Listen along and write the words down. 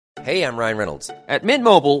Hey, I'm Ryan Reynolds. At Mint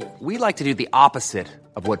Mobile, we like to do the opposite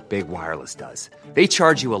of what Big Wireless does. They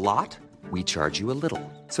charge you a lot, we charge you a little.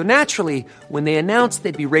 So naturally, when they announced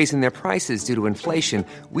they'd be raising their prices due to inflation,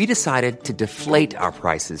 we decided to deflate our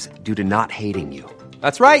prices due to not hating you.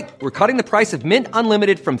 That's right. We're cutting the price of Mint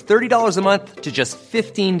Unlimited from $30 a month to just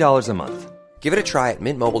 $15 a month. Give it a try at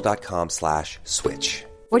mintmobile.com/switch.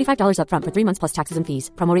 $45 up front for 3 months plus taxes and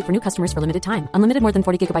fees. Promo rate for new customers for limited time. Unlimited more than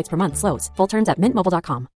 40 gigabytes per month. Slows full terms at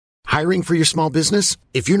mintmobile.com. Hiring for your small business?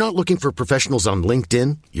 If you're not looking for professionals on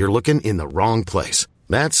LinkedIn, you're looking in the wrong place.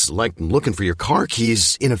 That's like looking for your car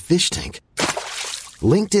keys in a fish tank.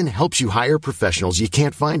 LinkedIn helps you hire professionals you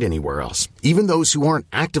can't find anywhere else, even those who aren't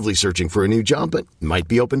actively searching for a new job but might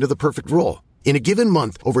be open to the perfect role. In a given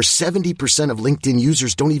month, over 70% of LinkedIn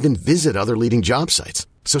users don't even visit other leading job sites.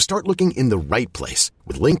 So start looking in the right place.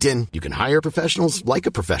 With LinkedIn, you can hire professionals like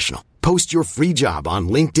a professional. Post your free job on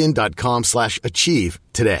linkedin.com/achieve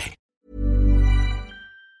today.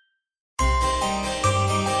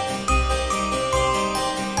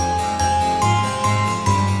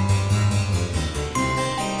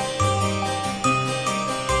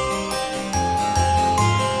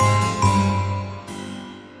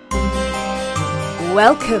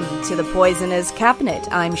 Welcome to the Poisoner's Cabinet.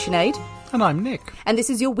 I'm Sinead. And I'm Nick. And this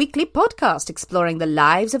is your weekly podcast exploring the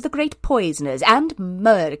lives of the great poisoners and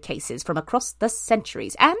murder cases from across the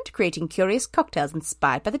centuries and creating curious cocktails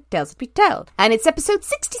inspired by the tales that we tell. And it's episode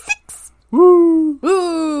 66. Woo!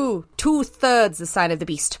 Woo! 2/3 the sign of the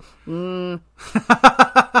beast.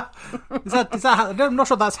 Is that how, I'm not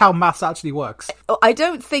sure that's how maths actually works. I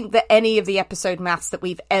don't think that any of the episode maths that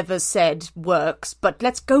we've ever said works, but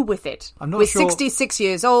let's go with it. I'm not We're sure. 66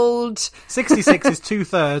 years old. 66 is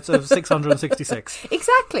 2/3 of 666.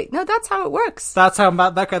 Exactly. No, that's how it works. That's how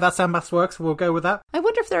maths works. We'll go with that. I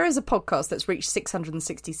wonder if there is a podcast that's reached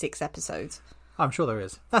 666 episodes. I'm sure there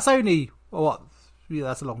is. That's only, what? Yeah,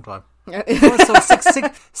 that's a long time. Is So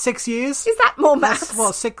 6 years? that more maths? That's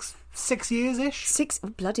what, 6 years-ish?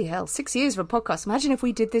 Bloody hell, 6 years for a podcast. Imagine if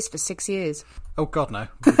we did this for 6 years. Oh, God, no.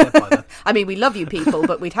 We'll be dead by then. I mean, we love you people,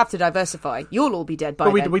 but we'd have to diversify. You'll all be dead by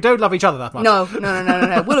But then. we don't love each other that much. No.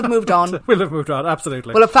 We'll have moved on. We'll have moved on,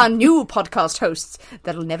 absolutely. We'll have found new podcast hosts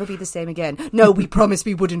that'll never be the same again. No, we promise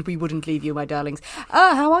we wouldn't leave you, my darlings.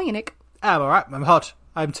 How are you, Nick? I'm alright. I'm hot.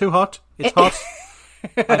 I'm too hot. It's hot.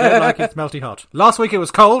 I don't like it. It's melty hot. Last week it was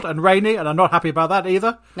cold and rainy, and I'm not happy about that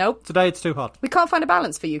either. Nope. Today it's too hot. We can't find a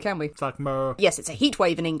balance for you, can we? It's like more. Yes, it's a heat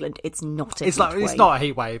wave in England. It's not a heat wave. It's not a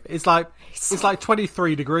heat wave. It's like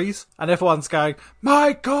 23 degrees, and everyone's going,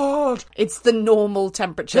 "My God!" It's the normal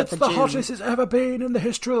temperature It's for the June. hottest it's ever been in the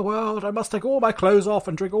history of the world. I must take all my clothes off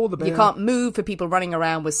and drink all the beer. You can't move for people running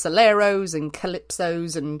around with Soleros and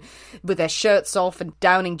Calypsos and with their shirts off and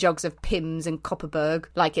downing jugs of Pimm's and Copperberg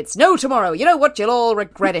like it's no tomorrow. You know what? You'll all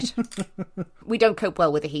regret it. We don't cope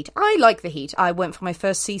well with the heat. I like the heat. I went for my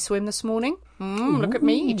first sea swim this morning. Look at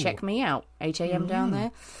me. Check me out. 8 a.m. down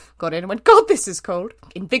there. Got in and went, God, this is cold.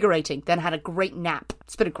 Invigorating. Then had a great nap.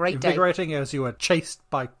 It's been a great day. Invigorating as you were chased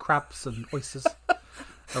by crabs and oysters.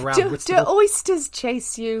 Around Do Whitstable. oysters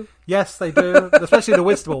chase you? Yes, they do. Especially the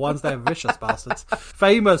Whitstable ones. They're vicious bastards.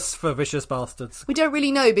 Famous for vicious bastards. We don't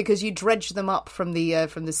really know because you dredge them up from the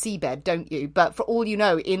seabed, don't you? But for all you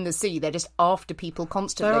know, in the sea, they're just after people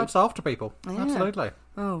constantly. They're after people. Yeah. Absolutely.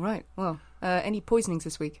 Oh, right. Well, any poisonings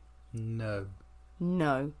this week? No.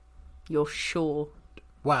 No. You're sure?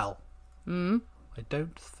 Well, I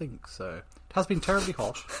don't think so. It has been terribly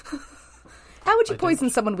hot. How would you poison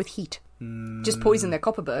someone with heat? Just poison their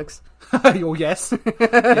Copperbergs. Oh, yes.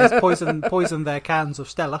 Yes, poison their cans of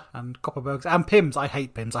Stella and Copperbergs and Pimm's. I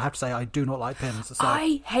hate Pimm's. I have to say, I do not like Pimm's. So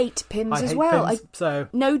I hate Pimm's I as hate well. Pimm's, so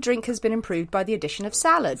No drink has been improved by the addition of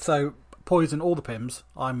salad. So poison all the Pimm's.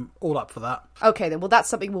 I'm all up for that. Okay, then. Well, that's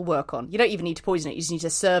something we'll work on. You don't even need to poison it. You just need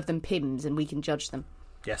to serve them Pimm's and we can judge them.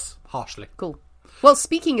 Yes, harshly. Cool. Well,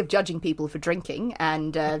 speaking of judging people for drinking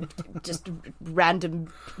and just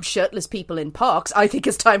random shirtless people in parks, I think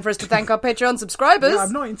it's time for us to thank our Patreon subscribers. Yeah,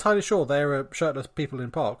 I'm not entirely sure there are shirtless people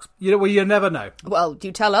in parks. You never know. Well,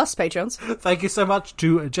 do tell us, Patrons. Thank you so much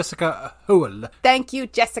to Jessica Howell. Thank you,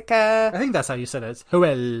 Jessica. I think that's how you said it.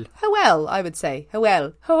 Howell. Howell, I would say.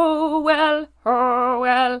 Howell. Howell.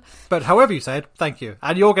 Howell. But however you say it, thank you.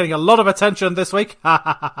 And you're getting a lot of attention this week. Ha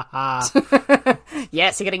ha ha ha.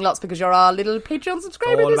 Yes, you're getting lots because you're our little Patreon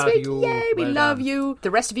subscriber All this about week. you. Yay, we Well love done. you.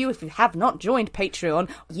 The rest of you, if you have not joined Patreon,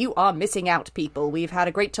 you are missing out, people. We've had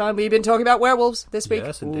a great time. We've been talking about werewolves this week.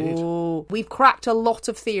 Yes, indeed. Ooh, we've cracked a lot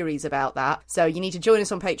of theories about that. So you need to join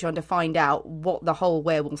us on Patreon to find out what the whole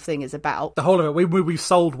werewolf thing is about. The whole of it. We've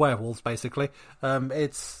sold werewolves, basically.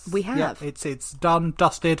 We have. Yeah, it's done,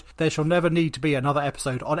 dusted. There shall never need to be another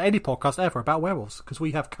episode on any podcast ever about werewolves, because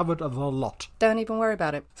we have covered the lot. Don't even worry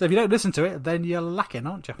about it. So if you don't listen to it, then you're lacking,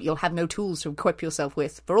 aren't you? You'll have no tools to equip yourself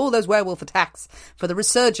with for all those werewolf attacks, for the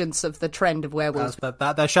resurgence of the trend of werewolves.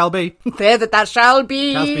 That there shall be. There that shall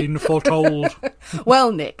be. It has been foretold.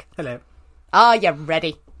 Well, Nick. Hello. Are you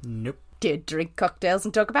ready? Nope. Do you drink cocktails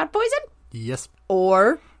and talk about poison? Yes.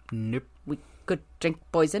 Or Nope. we could drink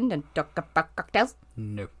poison and talk about cocktails?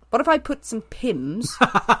 No. What if I put some Pims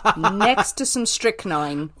next to some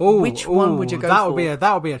strychnine? Ooh, Which one would you go that for?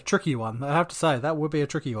 Would be a tricky one. I have to say, that would be a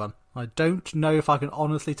tricky one. I don't know if I can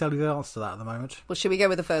honestly tell you the answer to that at the moment. Well, should we go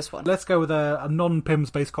with the first one? Let's go with a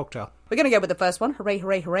non-Pims based cocktail. We're going to go with the first one. Hooray,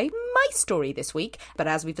 hooray, hooray. My story this week. But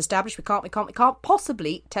as we've established, we can't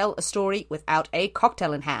possibly tell a story without a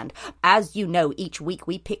cocktail in hand. As you know, each week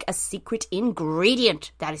we pick a secret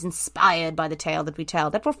ingredient that is inspired by the tale that we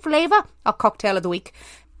tell that will flavour our cocktail of the week.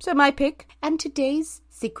 So my pick, and today's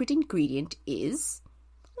secret ingredient is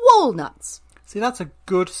walnuts. See, that's a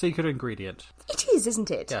good secret ingredient. It is, isn't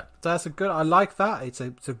it? Yeah, that's a good. I like that. It's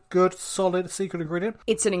a good, solid secret ingredient.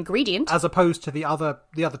 It's an ingredient. As opposed to the other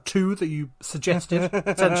two that you suggested,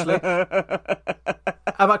 essentially. Can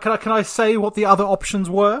I say what the other options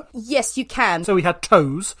were? Yes, you can. So we had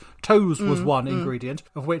toes. Toes was one ingredient,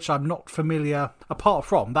 of which I'm not familiar, apart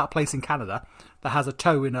from that place in Canada that has a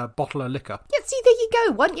toe in a bottle of liquor. Yeah, see, there you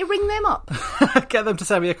go. Why don't you ring them up? Get them to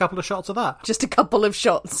send me a couple of shots of that. Just a couple of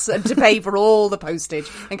shots and to pay for all the postage.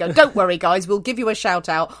 And go, don't worry, guys, we'll give you a shout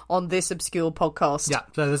out on this obscure podcast. Yeah,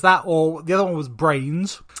 so there's that, or the other one was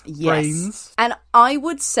brains. Yes. Brains. And I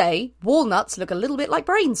would say walnuts look a little bit like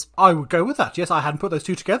brains. I would go with that. Yes, I hadn't put those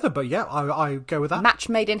two together, but yeah, I go with that. Match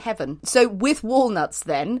made in heaven. So with walnuts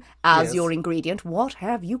then, as Yes. your ingredient, what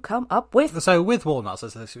have you come up with? So with walnuts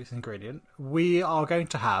as this ingredient, we are going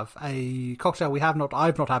to have a cocktail I've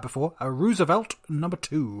not had before, a Roosevelt number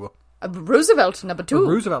 2. A Roosevelt number 2. A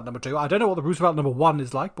Roosevelt number 2. I don't know what the Roosevelt number 1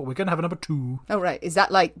 is like, but we're going to have a number 2. Oh, right. Is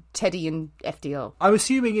that like Teddy and FDR? I'm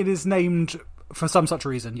assuming it is named for some such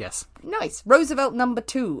reason, yes. Nice. Roosevelt number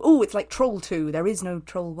 2. Oh, it's like Troll 2. There is no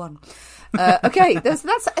Troll 1. Okay, that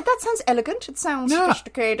sounds elegant. It sounds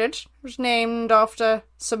sophisticated. It was named after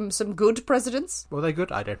some good presidents. Were they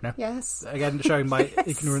good? I don't know. Yes. Again, showing my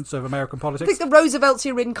ignorance of American I politics. think the Roosevelts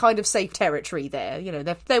are in kind of safe territory there. You know,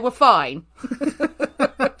 they were fine.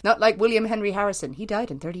 Not like William Henry Harrison. He died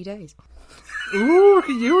in 30 days. Ooh, look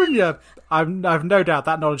at you and your... I've no doubt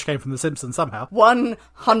that knowledge came from The Simpsons somehow.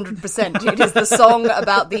 100%. It is the song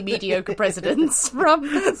about the mediocre presidents from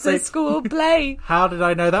the school play. How did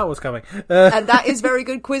I know that was coming? And that is very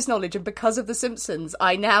good quiz knowledge. And because of The Simpsons,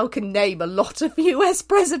 I now can name a lot of US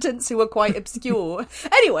presidents who are quite obscure.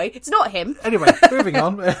 Anyway, it's not him. Anyway, moving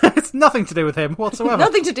on. It's nothing to do with him whatsoever.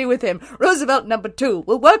 Nothing to do with him. Roosevelt number 2.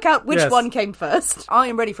 We'll work out which Yes. one came first. I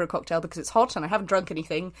am ready for a cocktail because it's hot and I haven't drunk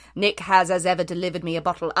anything. Nick has, as ever, delivered me a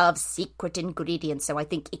bottle of secret ingredients, so I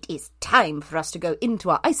think it is time for us to go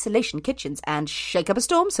into our isolation kitchens and shake up a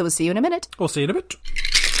storm. So we'll see you in a minute. We'll see you in a bit.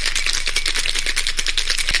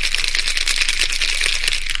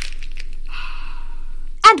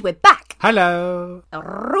 And we're back. Hello.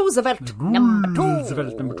 Roosevelt number 2.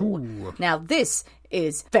 Roosevelt number 2. Now this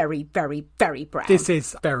is very, very, very brown. This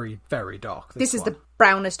is very, very dark. This is one. the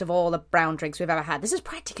brownest of all the brown drinks we've ever had. This is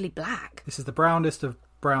practically black. This is the brownest of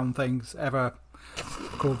brown things ever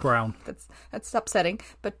called brown. That's upsetting,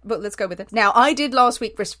 but let's go with it. Now, I did last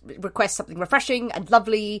week request something refreshing and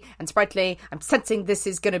lovely and sprightly. I'm sensing this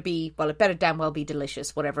is going to be, well, it better damn well be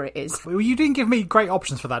delicious, whatever it is. Well, you didn't give me great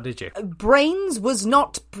options for that, did you? Brains was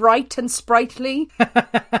not bright and sprightly.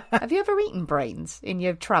 Have you ever eaten brains in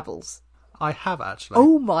your travels? I have, actually.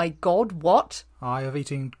 Oh my God, what? I have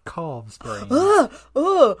eaten calves' brains.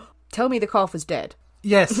 Tell me the calf was dead.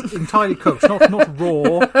 Yes, entirely cooked, not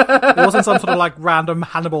raw. It wasn't some sort of like random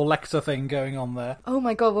Hannibal Lecter thing going on there. Oh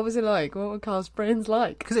my God, what was it like? What were calf's brains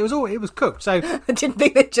like? Because it was cooked, so I didn't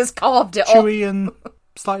think they just carved it off. chewy and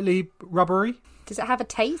slightly rubbery. Does it have a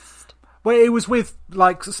taste? Well, it was with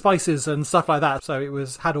like spices and stuff like that, so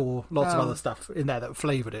it had lots of other stuff in there that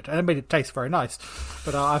flavoured it, and it made it taste very nice.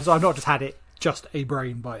 But I've not just had it just a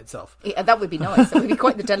brain by itself. Yeah, that would be nice. That would be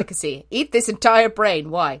quite the delicacy. Eat this entire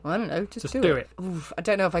brain. Why? I don't know. Just do it. Oof, I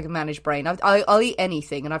don't know if I can manage brain. I'll eat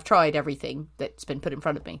anything, and I've tried everything that's been put in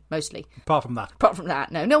front of me, mostly. Apart from that. Apart from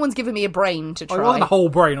that, no one's given me a brain to try. It wasn't a whole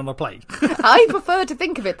brain on a plate. I prefer to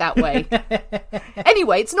think of it that way.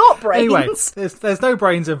 Anyway, it's not brains. Anyway, there's no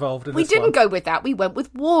brains involved in We this didn't one. go with that. We went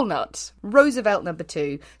with walnut. Roosevelt number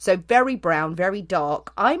 2. So very brown, very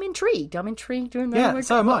dark. I'm intrigued. Yeah,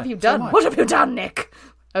 so am I. What have you done? So am I. What have you done, Nick?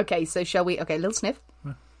 Okay, so shall we? Okay, a little sniff.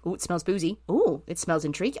 Oh, it smells boozy. Oh, it smells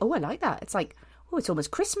intriguing. Oh, I like that. It's like, Oh, it's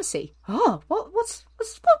almost Christmassy. Oh, what's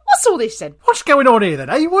all this then? What's going on here then?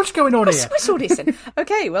 Hey, what's going on here? What's all this then?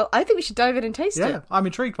 Okay, well, I think we should dive in and taste it. Yeah, I'm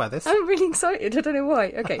intrigued by this. I'm really excited. I don't know why.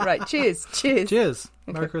 Okay, right. Cheers. Cheers. Cheers.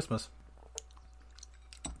 Okay. Merry Christmas.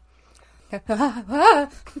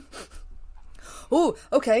 Oh,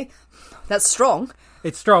 okay. That's strong.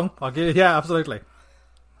 It's strong. Yeah, absolutely.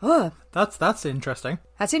 Oh, That's interesting.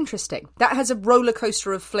 that's interesting. That has a roller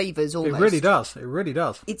coaster of flavours almost. It really does. It really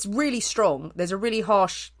does. It's really strong. There's a really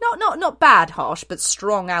harsh, not bad harsh, but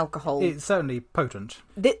strong alcohol. It's certainly potent.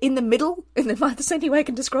 In the middle, that's the only way I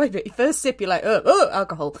can describe it. First sip, you're like, oh,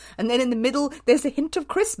 alcohol. And then in the middle, there's a hint of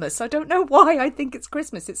Christmas. I don't know why I think it's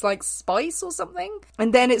Christmas. It's like spice or something.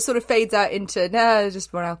 And then it sort of fades out into,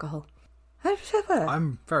 just more alcohol.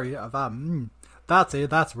 I'm very... That's it.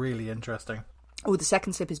 That's really interesting. Oh, the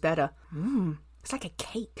second sip is better. It's like a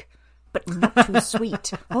cake, but not too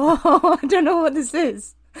sweet. Oh, I don't know what this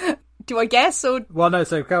is. Do I guess or... Well, no,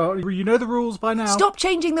 so go on. You know the rules by now. Stop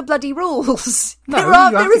changing the bloody rules. No,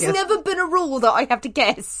 there has never been a rule that I have to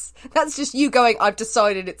guess. That's just you going, I've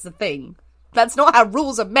decided it's a thing. That's not how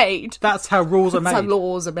rules are made. That's how rules are made. That's how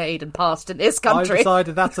laws are made and passed in this country. I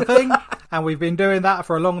decided that's a thing, and we've been doing that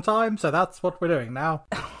for a long time, so that's what we're doing now.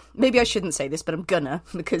 Maybe I shouldn't say this, but I'm gonna,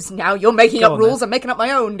 because now you're making up rules, I'm making up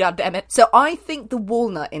my own, goddammit. So I think the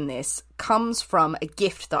walnut in this comes from a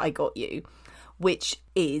gift that I got you, which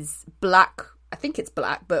is black, I think it's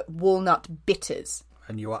black, but walnut bitters.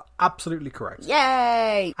 And you are absolutely correct.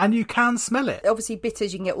 Yay! And you can smell it. Obviously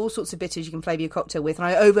bitters, you can get all sorts of bitters you can flavour your cocktail with, and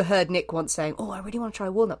I overheard Nick once saying, I really want to try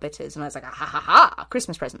walnut bitters, and I was like, ha ha ha,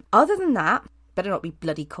 Christmas present. Other than that, better not be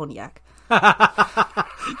bloody cognac.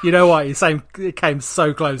 You know what? It came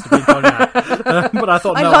so close to being cognac. But I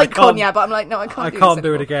thought, I like cognac, but I'm like, no, I can't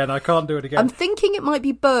do it again. I can't do it again. I'm thinking it might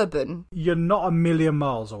be bourbon. You're not a million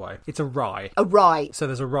miles away. It's a rye. A rye. So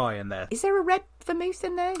there's a rye in there. Is there a red vermouth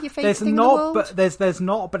in there? Your favourite There's thing not, in the world? but there's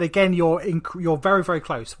not. But again, you're very, very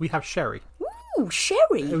close. We have sherry. Ooh,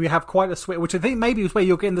 sherry. We have quite a sweet, which I think maybe is where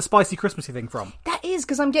you're getting the spicy Christmassy thing from. That is,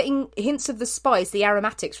 because I'm getting hints of the spice, the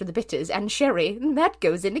aromatics from the bitters, and sherry, and that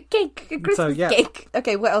goes in a cake, a Christmas cake.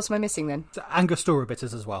 Okay, what else am I missing then? Angostura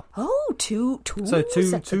bitters as well. Oh, two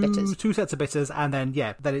sets of bitters. Two sets of bitters, and then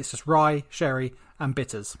then it's just rye, sherry, and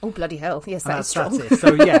bitters. Oh, bloody hell. Yes, that's strong. That's it.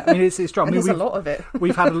 So, yeah, I mean, it's strong. And there's a lot of it.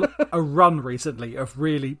 We've had a run recently of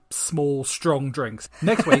really small, strong drinks.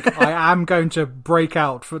 Next week, I am going to break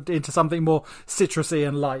out into something more citrusy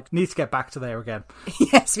and light. Need to get back to there again.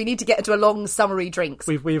 Yes, we need to get into a long summery drinks.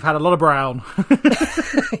 We've had a lot of brown.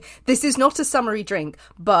 This is not a summery drink,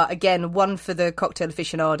 but again, one for the cocktail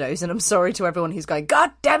aficionados. And I'm sorry to everyone who's going,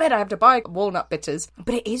 God damn it, I have to buy walnut bitters.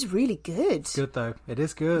 But it is really good. It's good, though. It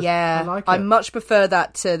is good. Yeah, I like it. I much prefer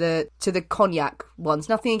that to the cognac ones.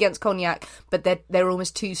 Nothing against cognac, but they're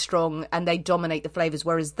almost too strong and they dominate the flavours.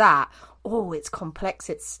 Whereas that, it's complex.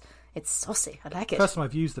 It's saucy. I like it. First time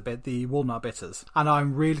I've used the walnut bitters, and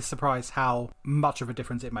I'm really surprised how much of a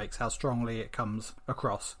difference it makes, how strongly it comes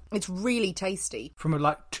across. It's really tasty. From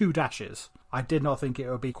like 2 dashes. I did not think it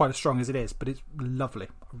would be quite as strong as it is, but it's lovely.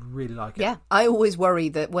 I really like it. Yeah, I always worry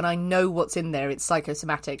that when I know what's in there, it's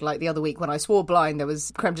psychosomatic. Like the other week when I swore blind, there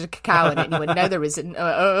was creme de cacao in it, and you went, no, there isn't.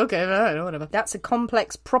 Okay, whatever. That's a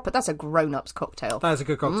complex, that's a grown-up's cocktail. That is a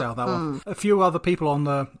good cocktail, that one. A few other people on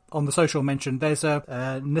the social mentioned there's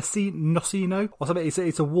a nocino or something.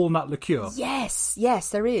 It's a walnut liqueur. Yes,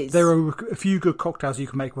 there is. There are a few good cocktails you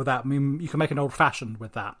can make with that. I mean, you can make an old-fashioned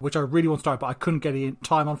with that, which I really want to try, but I couldn't get it in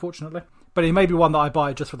time, unfortunately. But it may be one that I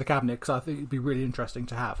buy just for the cabinet, because I think it'd be really interesting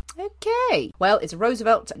to have. Okay. Well, it's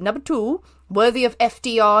Roosevelt number 2, worthy of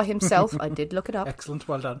FDR himself. I did look it up. Excellent,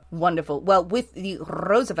 well done. Wonderful. Well, with the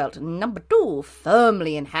Roosevelt number 2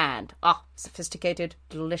 firmly in hand. Sophisticated,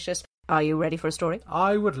 delicious. Are you ready for a story?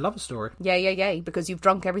 I would love a story. Yay, because you've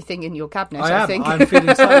drunk everything in your cabinet, I think. I'm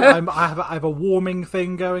feeling so... I have a warming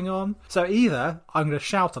thing going on. So either I'm going to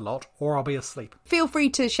shout a lot or I'll be asleep. Feel free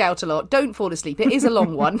to shout a lot. Don't fall asleep. It is a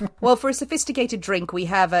long one. Well, for a sophisticated drink, we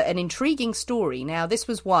have an intriguing story. Now, this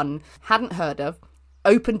was one hadn't heard of.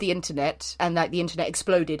 Opened the internet and the internet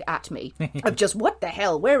exploded at me of just what the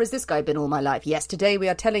hell, where has this guy been all my life? Yes, today we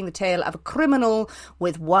are telling the tale of a criminal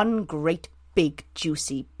with one great big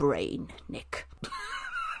juicy brain, Nick.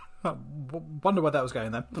 Wonder where that was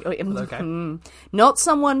going then. Okay. Not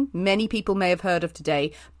someone many people may have heard of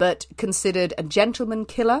today, but considered a gentleman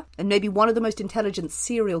killer and maybe one of the most intelligent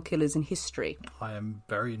serial killers in history. I am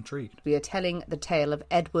very intrigued. We are telling the tale of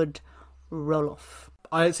Edward Rulloff.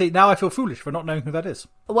 I see, now I feel foolish for not knowing who that is.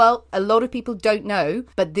 Well, a lot of people don't know,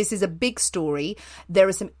 but this is a big story. There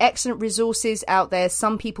are some excellent resources out there.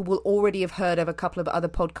 Some people will already have heard of a couple of other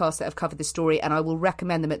podcasts that have covered this story, and I will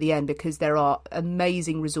recommend them at the end because there are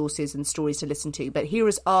amazing resources and stories to listen to. But here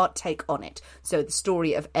is our take on it. So the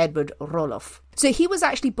story of Edward Rulloff. So he was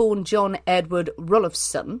actually born John Edward Rulloff's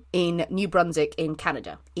son in New Brunswick in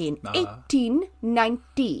Canada in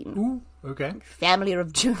 1819. Ooh. Okay. Family are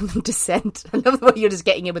of German descent. I love the way you're just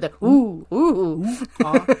getting in with a ooh.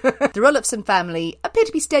 The Rulloffson family appear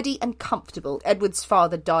to be steady and comfortable. Edward's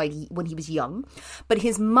father died when he was young, but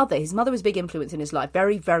his mother was a big influence in his life.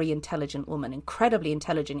 Very, very intelligent woman, incredibly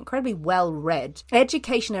intelligent, incredibly well-read.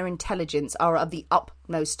 Education and intelligence are of the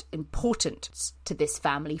utmost importance to this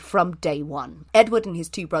family from day one. Edward and his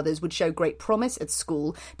two brothers would show great promise at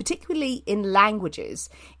school, particularly in languages.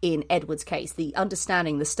 In Edward's case, the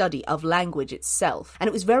understanding, the study of language itself. And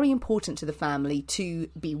it was very important to the family to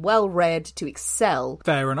be well-read, to excel.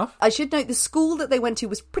 Fair enough. I should note the school that they went to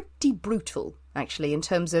was pretty brutal, actually, in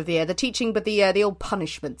terms of the teaching, but the old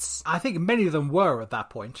punishments. I think many of them were at that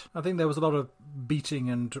point. I think there was a lot of beating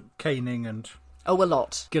and caning and... Oh, a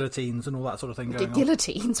lot. Guillotines and all that sort of thing going on.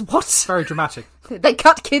 Guillotines? What? Very dramatic. They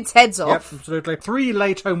cut kids' heads off. Yep, absolutely. 3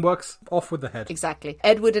 late homeworks, off with the head. Exactly.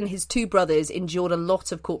 Edward and his two brothers endured a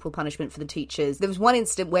lot of corporal punishment for the teachers. There was one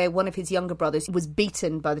incident where one of his younger brothers was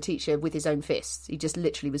beaten by the teacher with his own fists. He just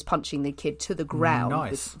literally was punching the kid to the ground.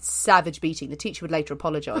 Nice. With savage beating. The teacher would later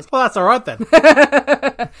apologise. Well, that's all right then.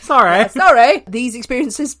 Sorry. Sorry. These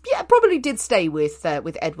experiences, probably did stay with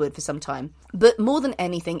Edward for some time. But more than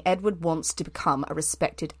anything, Edward wants to become a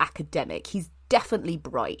respected academic. He's definitely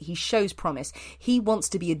bright. He shows promise. He wants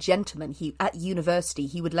to be a gentleman. At university,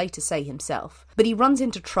 he would later say himself. But he runs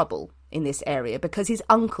into trouble in this area because his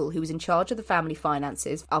uncle, who was in charge of the family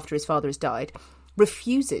finances after his father has died,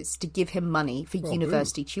 refuses to give him money for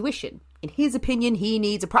university tuition. In his opinion, he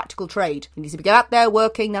needs a practical trade. He needs to be out there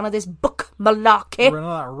working, none of this book malarkey. None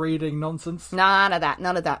of that reading nonsense. None of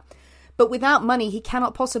that. But without money, he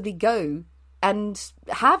cannot possibly go and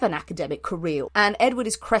have an academic career. And Edward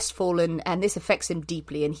is crestfallen, and this affects him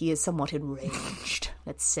deeply, and he is somewhat enraged,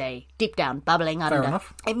 let's say, deep down, bubbling under. Fair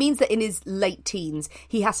enough. It means that in his late teens,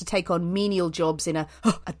 he has to take on menial jobs in a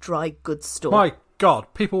dry goods store. My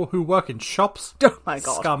God, people who work in shops? Oh my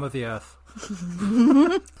God. Scum of the earth.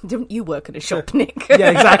 Don't you work in a shop, Nick?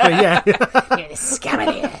 Yeah, exactly, yeah. You're the scum of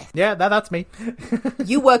the earth. Yeah, that's me.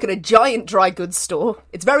 You work at a giant dry goods store.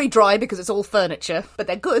 It's very dry because it's all furniture, but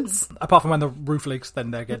they're goods. Apart from when the roof leaks,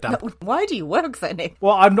 then they get damp. No, why do you work there, Nick?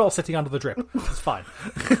 Well, I'm not sitting under the drip. It's fine.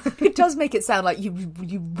 It does make it sound like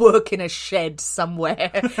you work in a shed somewhere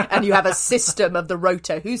and you have a system of the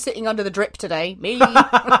rotor. Who's sitting under the drip today? Me.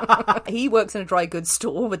 He works in a dry goods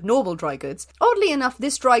store with normal dry goods. Oddly enough,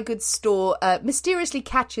 this dry goods store mysteriously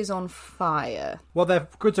catches on fire. Well, their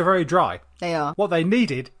goods are very dry. They are. What they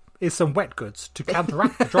needed is some wet goods to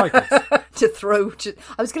counteract the dry goods.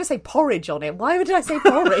 I was going to say porridge on it. Why did I say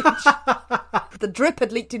porridge? The drip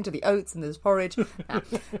had leaked into the oats and there's porridge. Nah.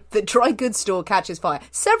 The dry goods store catches fire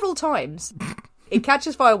several times. It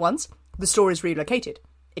catches fire once. The store is relocated.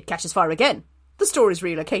 It catches fire again. The store is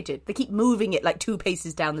relocated. They keep moving it like 2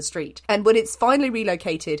 paces down the street. And when it's finally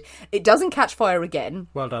relocated, it doesn't catch fire again.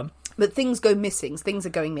 Well done. But things go missing. Things are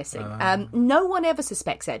going missing. No one ever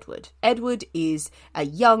suspects Edward. Edward is a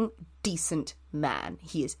young, decent man.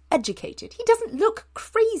 He is educated. He doesn't look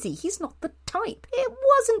crazy. He's not the type. It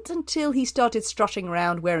wasn't until he started strutting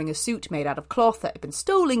around wearing a suit made out of cloth that had been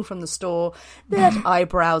stolen from the store that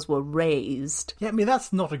eyebrows were raised. Yeah, I mean,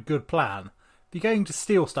 that's not a good plan. If you're going to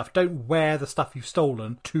steal stuff, don't wear the stuff you've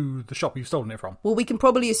stolen to the shop you've stolen it from. Well, we can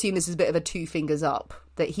probably assume this is a bit of a 2 fingers up,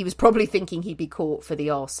 that he was probably thinking he'd be caught for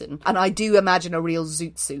the arson. And I do imagine a real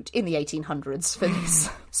zoot suit in the 1800s for this.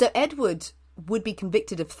 So Edward would be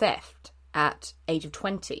convicted of theft at age of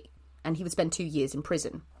 20, and he would spend 2 years in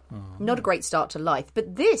prison. Not a great start to life,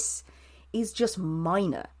 but this is just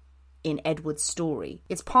minor in Edward's story.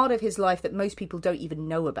 It's part of his life that most people don't even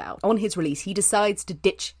know about. On his release, he decides to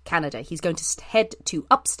ditch Canada. He's going to head to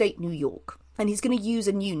upstate New York, and he's going to use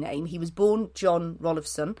a new name. He was born John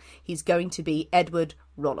Rulloffson. He's going to be Edward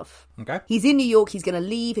Rulloff. Okay. He's in New York. He's going to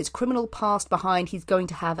leave his criminal past behind. He's going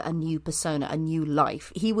to have a new persona, a new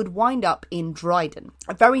life. He would wind up in Dryden,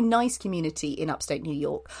 a very nice community in upstate New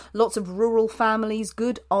York. Lots of rural families,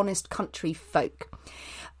 good, honest country folk.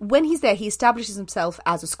 When he's there, he establishes himself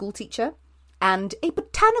as a school teacher and a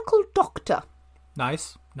botanical doctor.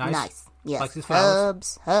 Nice. Yes, Likes his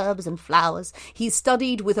flowers. herbs and flowers. He's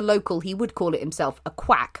studied with a local, he would call it himself, a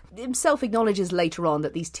quack. Himself acknowledges later on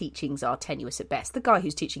that these teachings are tenuous at best. The guy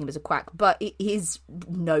who's teaching him is a quack, but it is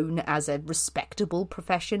known as a respectable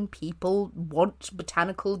profession. People want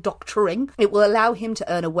botanical doctoring. It will allow him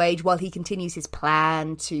to earn a wage while he continues his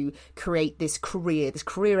plan to create this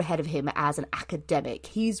career ahead of him as an academic.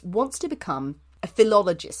 He wants to become a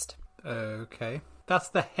philologist. Okay. That's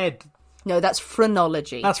the head. No, that's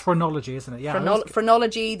phrenology. That's phrenology, isn't it? Yeah.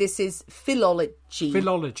 Phrenology, this is philology.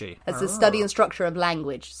 Philology. As the study and structure of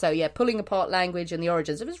language. So, yeah, pulling apart language and the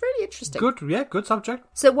origins. It was really interesting. Good subject.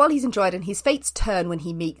 So while he's in Dryden, his fates turn when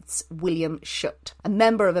he meets William Schutt, a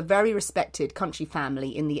member of a very respected country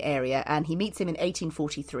family in the area, and he meets him in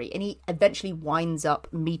 1843, and he eventually winds up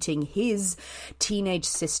meeting his teenage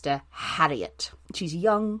sister, Harriet. She's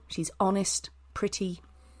young, she's honest, pretty,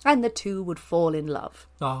 and the two would fall in love.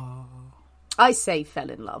 Oh. I say fell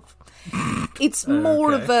in love. It's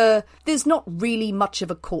more of a... There's not really much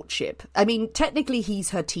of a courtship. I mean, technically he's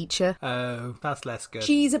her teacher. Oh, that's less good.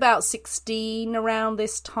 She's about 16 around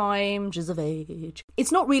this time, just of age.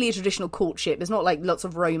 It's not really a traditional courtship. There's not like lots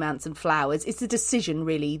of romance and flowers. It's a decision,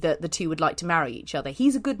 really, that the two would like to marry each other.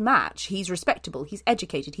 He's a good match. He's respectable. He's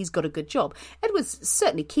educated. He's got a good job. Edward's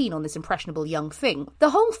certainly keen on this impressionable young thing. The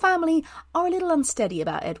whole family are a little unsteady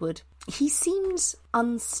about Edward. He seems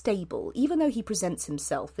unstable, even though he presents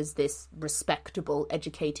himself as this respectable,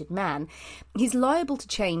 educated man. He's liable to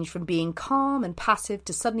change from being calm and passive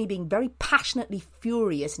to suddenly being very passionately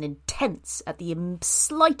furious and intense at the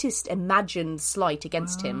slightest imagined slight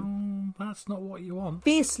against him. That's not what you want.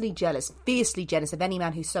 Fiercely jealous of any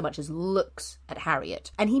man who so much as looks at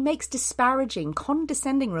Harriet. And he makes disparaging,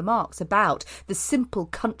 condescending remarks about the simple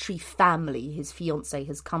country family his fiancée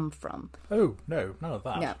has come from. Oh, no, none of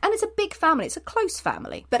that. No. And it's a big family, it's a close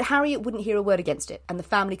family. But Harriet wouldn't hear a word against it, and the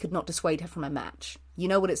family could not dissuade her from a match. You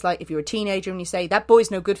know what it's like if you're a teenager and you say, that boy's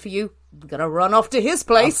no good for you, we're going to run off to his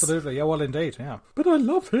place. Absolutely, yeah, well, indeed, yeah. But I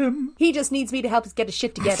love him. He just needs me to help us get his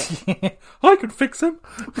shit together. I can fix him.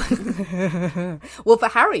 Well, for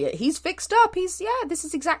Harriet, he's fixed up. This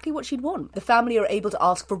is exactly what she'd want. The family are able to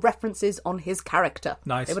ask for references on his character.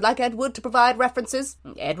 Nice. They would like Edward to provide references.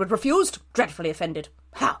 Edward refused, dreadfully offended.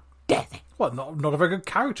 How dare they? Well, not a very good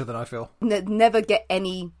character, then, I feel. Never get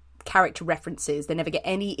any character references. They never get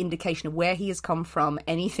any indication of where he has come from,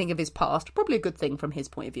 anything of his past. Probably a good thing from his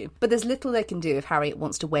point of view. But there's little they can do if Harriet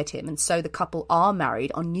wants to wed him, and so the couple are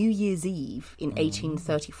married on New Year's Eve in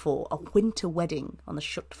 1834, a winter wedding on the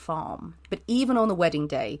Schutt farm. But even on the wedding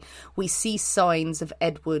day, we see signs of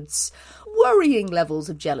Edward's worrying levels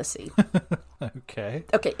of jealousy. Okay,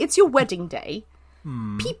 it's your wedding day.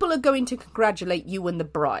 People are going to congratulate you and the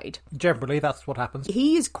bride. Generally, that's what happens.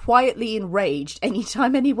 He is quietly enraged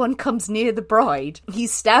anytime anyone comes near the bride.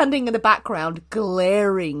 He's standing in the background,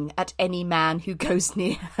 glaring at any man who goes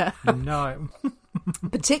near her. No.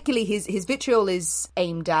 Particularly, his vitriol is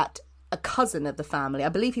aimed at a cousin of the family. I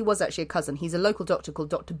believe he was actually a cousin. He's a local doctor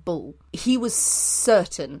called Dr. Bull. He was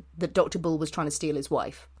certain that Dr. Bull was trying to steal his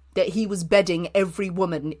wife. That he was bedding every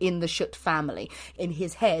woman in the Schutt family. In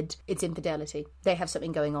his head, it's infidelity. They have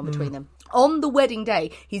something going on between them. On the wedding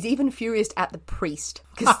day, he's even furious at the priest.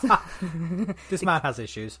 This man has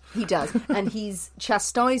issues. He does. And he's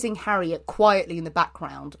chastising Harriet quietly in the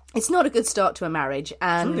background. It's not a good start to a marriage.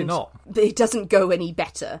 And really not. It doesn't go any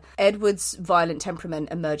better. Edward's violent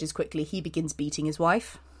temperament emerges quickly. He begins beating his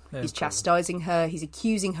wife. He's chastising her. He's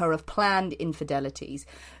accusing her of planned infidelities.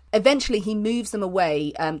 Eventually, he moves them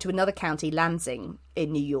away to another county, Lansing,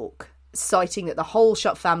 in New York, citing that the whole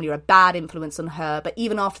Schutt family are a bad influence on her. But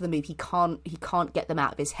even after the move, he can't get them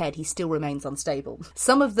out of his head. He still remains unstable.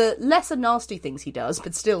 Some of the lesser nasty things he does,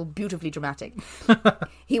 but still beautifully dramatic.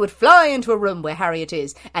 He would fly into a room where Harriet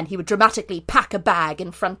is, and he would dramatically pack a bag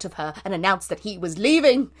in front of her and announce that he was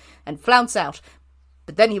leaving and flounce out.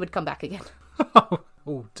 But then he would come back again.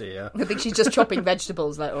 Oh dear. I think she's just chopping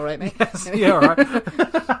vegetables, like, all right, mate. Yes, yeah, all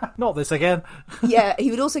right. Not this again. Yeah, he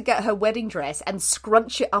would also get her wedding dress and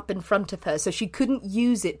scrunch it up in front of her so she couldn't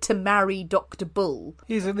use it to marry Dr. Bull.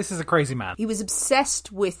 This is a crazy man. He was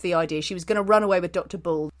obsessed with the idea she was going to run away with Dr.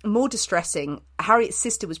 Bull. More distressing, Harriet's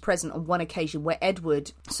sister was present on one occasion where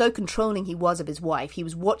Edward, so controlling he was of his wife, he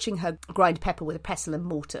was watching her grind pepper with a pestle and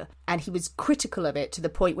mortar, and he was critical of it to the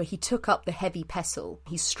point where he took up the heavy pestle.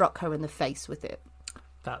 He struck her in the face with it.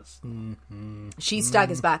 She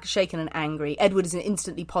staggers back, shaken and angry. Edward is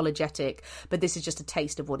instantly apologetic, but this is just a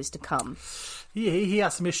taste of what is to come. He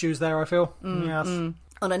has some issues there, I feel. Yes.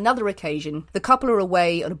 On another occasion, the couple are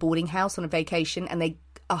away at a boarding house on a vacation, and they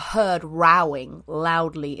are heard rowing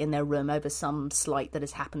loudly in their room over some slight that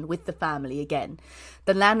has happened with the family again.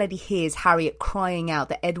 The landlady hears Harriet crying out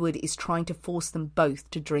that Edward is trying to force them both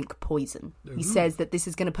to drink poison. He says that this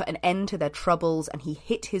is going to put an end to their troubles, and he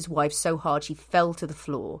hit his wife so hard she fell to the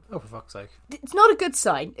floor. Oh, for fuck's sake. It's not a good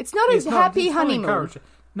sign. It's not a happy honeymoon.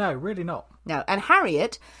 No, really not. No, and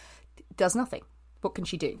Harriet does nothing. What can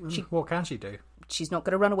she do? What can she do? She's not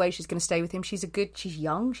going to run away. She's going to stay with him. She's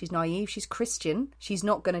young, she's naive, she's Christian. She's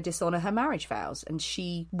not going to dishonour her marriage vows, and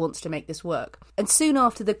she wants to make this work. And soon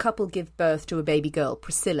after, the couple give birth to a baby girl,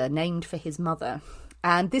 Priscilla, named for his mother.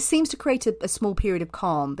 And this seems to create a small period of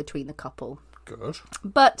calm between the couple. Good.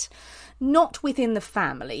 But not within the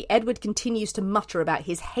family. Edward continues to mutter about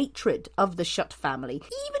his hatred of the Shutt family,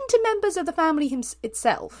 even to members of the family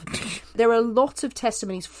itself. There are a lot of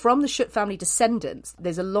testimonies from the Shutt family descendants.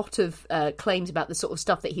 There's a lot of claims about the sort of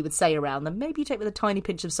stuff that he would say around them. Maybe you take with a tiny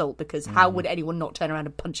pinch of salt, because how would anyone not turn around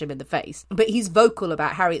and punch him in the face? But he's vocal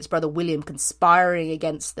about Harriet's brother William conspiring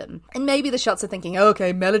against them. And maybe the Shutts are thinking,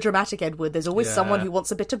 okay, melodramatic Edward, there's always someone who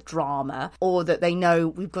wants a bit of drama, or that they know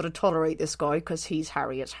we've got to tolerate this guy because he's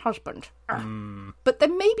Harriet's husband. But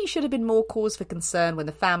there maybe should have been more cause for concern when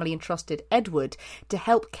the family entrusted Edward to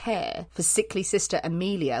help care for sickly sister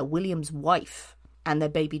Amelia, William's wife, and their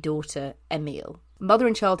baby daughter Emile. Mother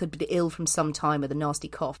and child had been ill from some time with a nasty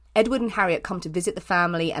cough. Edward and Harriet come to visit the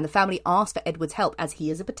family, and the family asks for Edward's help as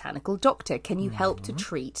he is a botanical doctor. Can you help to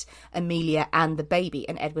treat Amelia and the baby?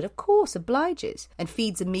 And Edward, of course, obliges and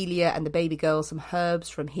feeds Amelia and the baby girl some herbs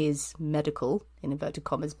from his medical, in inverted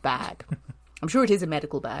commas, bag. I'm sure it is a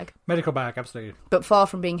medical bag. Medical bag, absolutely. But far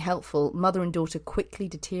from being helpful, mother and daughter quickly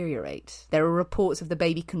deteriorate. There are reports of the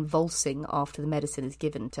baby convulsing after the medicine is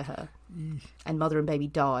given to her. And mother and baby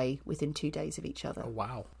die within 2 days of each other. Oh,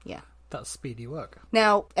 wow. Yeah. That's speedy work.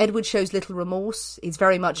 Now, Edward shows little remorse. He's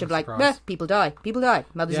very much of like, people die.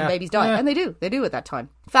 Mothers and babies die. And they do. They do at that time.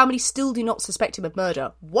 Family still do not suspect him of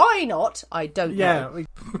murder. Why not? I don't know. Yeah,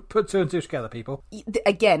 put two and two together, people.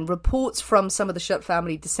 Again, reports from some of the Shutt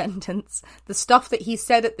family descendants, the stuff that he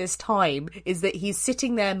said at this time is that he's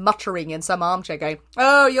sitting there muttering in some armchair going,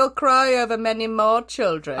 oh, you'll cry over many more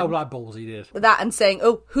children. Oh, like balls he did. That, and saying,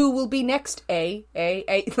 oh, who will be next?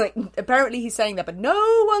 Like, apparently he's saying that, but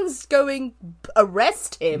no one's going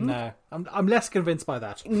arrest him. No, I'm less convinced by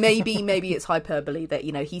that. maybe it's hyperbole that,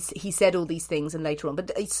 you know, he said all these things and later on,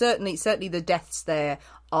 but certainly the deaths there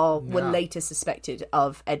were later suspected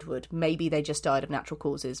of Edward. Maybe they just died of natural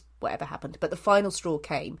causes, whatever happened. But the final straw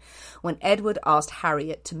came when Edward asked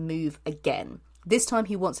Harriet to move again. This time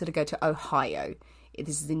he wants her to go to Ohio.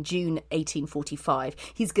 This is in June 1845.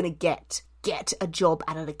 He's going to get a job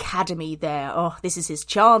at an academy there. Oh, this is his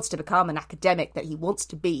chance to become an academic that he wants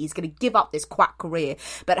to be. He's going to give up this quack career.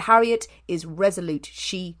 But Harriet is resolute.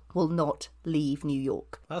 She will not leave New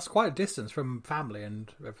York. That's quite a distance from family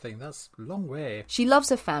and everything. That's a long way. She loves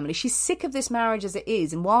her family. She's sick of this marriage as it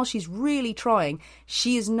is. And while she's really trying,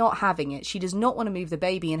 she is not having it. She does not want to move the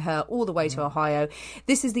baby and her all the way to Ohio.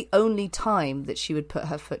 This is the only time that she would put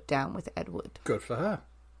her foot down with Edward. Good for her.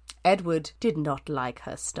 Edward did not like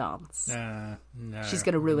her stance. No. She's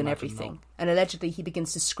going to ruin everything. Not. And allegedly he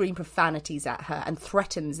begins to scream profanities at her and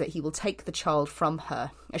threatens that he will take the child from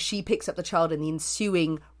her. As she picks up the child in the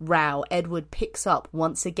ensuing row, Edward picks up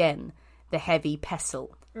once again the heavy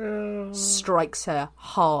pestle, strikes her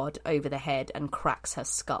hard over the head and cracks her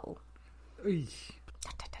skull. The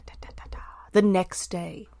next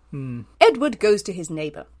day, Edward goes to his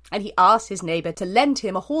neighbour, and he asks his neighbour to lend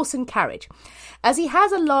him a horse and carriage, as he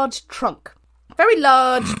has a large trunk. Very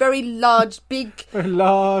large, big... Very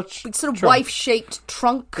large... Big sort of trunk. Wife-shaped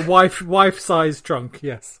trunk. Wife-sized trunk,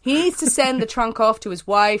 yes. He needs to send the trunk off to his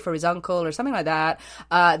wife or his uncle or something like that.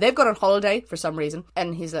 They've gone on holiday for some reason.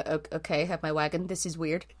 And he's like, okay, have my wagon. This is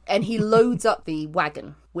weird. And he loads up the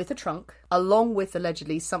wagon with a trunk, along with,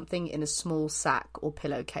 allegedly, something in a small sack or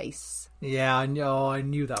pillowcase. Yeah, I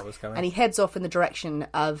knew that was coming. And he heads off in the direction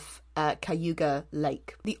of Cayuga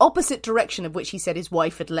Lake, the opposite direction of which he said his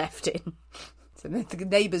wife had left in. So the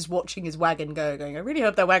neighbour's watching his wagon going, I really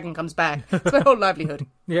hope that wagon comes back. It's my whole livelihood.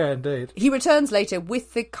 Yeah, indeed. He returns later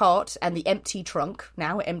with the cart and the empty trunk,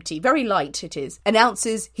 now empty, very light it is,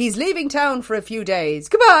 announces he's leaving town for a few days.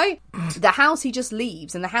 Goodbye! The house he just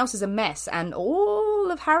leaves, and the house is a mess, and all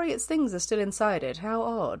of Harriet's things are still inside it. How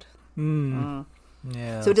odd.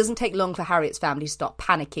 Yeah. So it doesn't take long for Harriet's family to start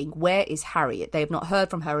panicking. Where is Harriet? They have not heard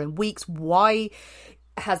from her in weeks. Why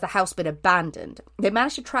has the house been abandoned? They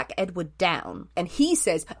managed to track Edward down, and he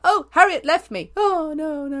says, oh, Harriet left me. Oh,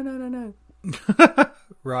 no.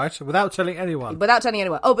 Right, without telling anyone. Without telling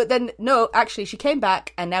anyone. Oh, but then, no, actually, she came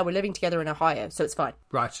back, and now we're living together in Ohio, so it's fine.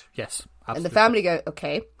 Right, yes, And the family go,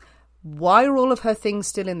 okay, why are all of her things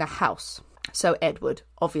still in the house? So Edward,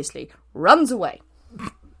 obviously, runs away.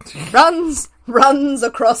 runs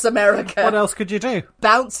across America. What else could you do?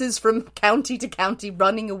 Bounces from county to county,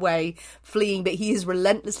 running away, fleeing, but he is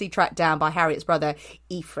relentlessly tracked down by Harriet's brother,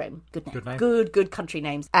 Ephraim. Good name. Good country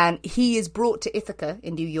names. And he is brought to Ithaca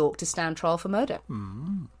in New York to stand trial for murder.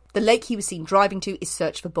 The lake he was seen driving to is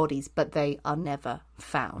searched for bodies, but they are never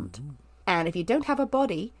found. And if you don't have a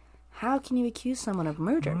body, how can you accuse someone of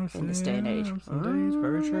murder in this day and age? Indeed.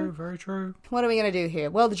 Very true, very true. What are we going to do here?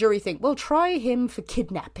 Well, the jury think, we'll try him for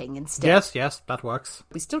kidnapping instead. Yes, that works.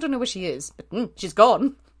 We still don't know where she is, but she's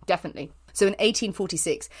gone. Definitely. So in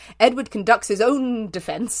 1846, Edward conducts his own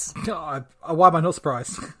defence. Why am I not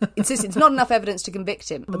surprised? Insists it's not enough evidence to convict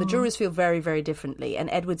him, but the jurors feel very, very differently, and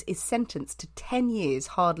Edwards is sentenced to 10 years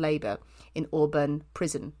hard labour in Auburn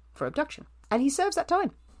prison for abduction. And he serves that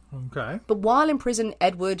time. Okay. But while in prison,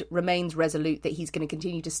 Edward remains resolute that he's going to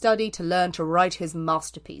continue to study, to learn, to write his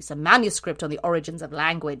masterpiece, a manuscript on the origins of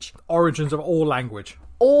language. Origins of all language.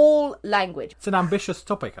 All language. It's an ambitious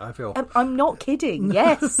topic, I feel. I'm not kidding,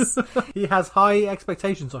 yes. He has high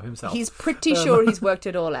expectations of himself. He's pretty sure he's worked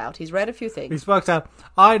it all out. He's read a few things. He's worked out,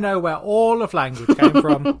 I know where all of language came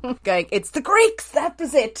from. Going, it's the Greeks, that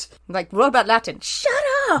was it. Like, what about Latin? Shut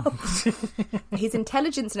up! His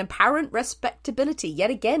intelligence and apparent respectability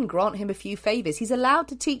yet again grant him a few favours. He's allowed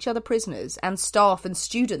to teach other prisoners and staff and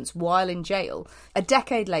students while in jail. A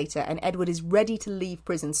decade later, and Edward is ready to leave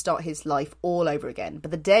prison, start his life all over again.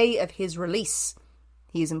 But the day of his release,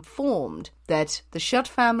 he is informed that the Shutt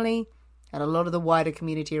family and a lot of the wider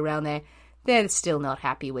community around there, they're still not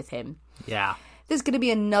happy with him. Yeah. There's going to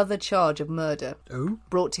be another charge of murder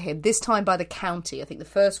brought to him, this time by the county. I think the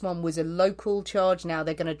first one was a local charge. Now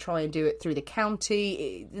they're going to try and do it through the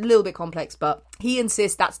county. A little bit complex, but he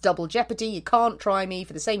insists that's double jeopardy. You can't try me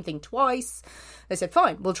for the same thing twice. They said,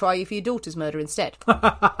 fine, we'll try you for your daughter's murder instead.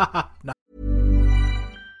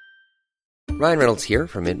 Ryan Reynolds here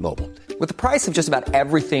from Mint Mobile. With the price of just about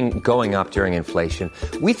everything going up during inflation,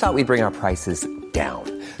 we thought we'd bring our prices down.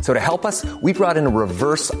 So to help us, we brought in a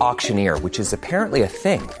reverse auctioneer, which is apparently a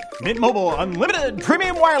thing. Mint Mobile Unlimited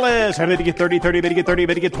Premium Wireless. How to get 30, 30, bit to get 30,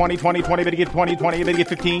 bit to get 20, 20, 20, bit to get 20, 20, bit to get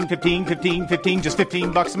 15, 15, 15, 15, just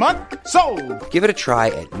 $15 a month? Sold! Give it a try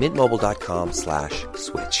at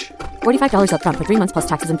mintmobile.com/switch. $45 up front for 3 months plus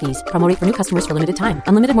taxes and fees. Promo rate for new customers for limited time.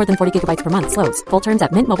 Unlimited more than 40 gigabytes per month. Slows full terms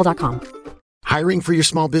at mintmobile.com. Hiring for your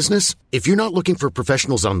small business? If you're not looking for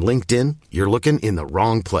professionals on LinkedIn, you're looking in the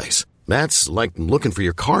wrong place. That's like looking for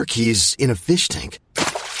your car keys in a fish tank.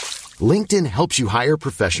 LinkedIn helps you hire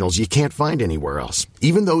professionals you can't find anywhere else,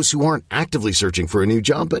 even those who aren't actively searching for a new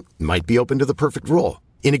job but might be open to the perfect role.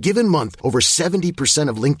 In a given month, over 70%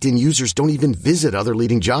 of LinkedIn users don't even visit other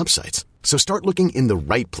leading job sites. So start looking in the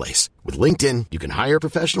right place. With LinkedIn, you can hire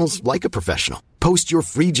professionals like a professional. Post your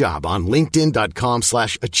free job on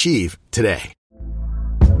linkedin.com/achieve today.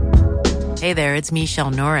 Hey there, it's Michelle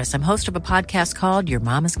Norris. I'm host of a podcast called Your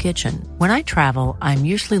Mama's Kitchen. When I travel, I'm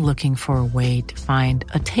usually looking for a way to find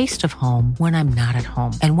a taste of home when I'm not at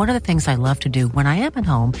home. And one of the things I love to do when I am at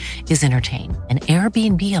home is entertain. And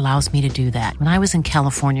Airbnb allows me to do that. When I was in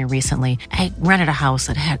California recently, I rented a house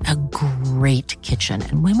that had a great kitchen.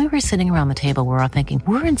 And when we were sitting around the table, we were all thinking,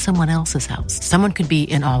 we're in someone else's house. Someone could be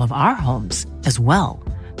in all of our homes as well.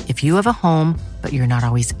 If you have a home, but you're not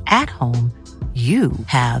always at home, you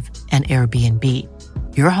have an Airbnb.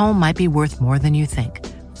 Your home might be worth more than you think.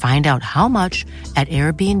 Find out how much at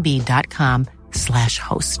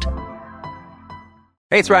airbnb.com/host.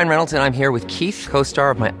 Hey, it's Ryan Reynolds, and I'm here with Keith,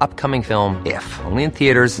 co-star of my upcoming film, If, only in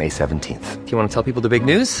theaters May 17th. Do you want to tell people the big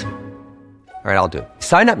news? All right, I'll do it.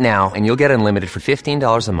 Sign up now and you'll get unlimited for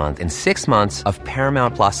 $15 a month and 6 months of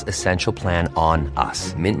Paramount Plus Essential Plan on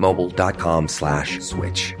us.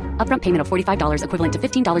 MintMobile.com/switch. Upfront payment of $45 equivalent to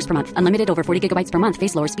 $15 per month. Unlimited over 40 gigabytes per month.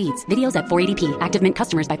 Face lower speeds. Videos at 480p. Active Mint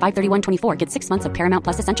customers by 531.24 get 6 months of Paramount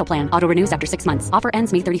Plus Essential Plan. Auto renews after 6 months. Offer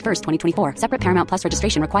ends May 31st, 2024. Separate Paramount Plus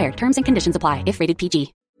registration required. Terms and conditions apply if rated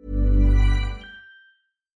PG.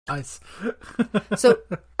 Nice. So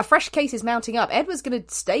a fresh case is mounting up. Edward's going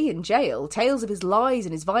to stay in jail. Tales of his lies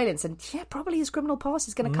and his violence, and probably his criminal past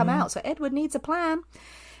is going to come out. So Edward needs a plan,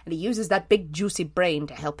 and he uses that big juicy brain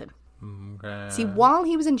to help him. Okay. See, while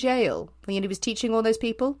he was in jail, when he was teaching all those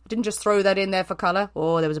people, didn't just throw that in there for colour.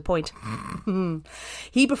 Oh, there was a point.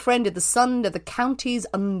 He befriended the son of the county's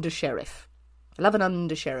undersheriff. I love an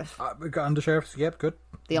undersheriff. We got undersheriffs. Yep, good.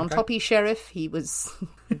 The on-toppy sheriff, he was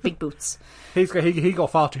big boots. He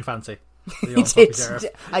got far too fancy. The He old floppy did. sheriff.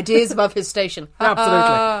 Ideas above his station.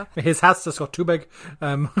 Absolutely. His hat's just got too big.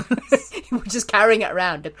 He was just carrying it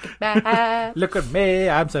around. Look at me,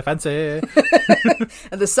 I'm so fancy.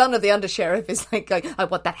 And the son of the undersheriff is like, going, I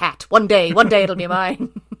want that hat. One day it'll be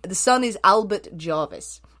mine. The son is Albert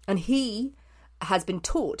Jarvis, and he has been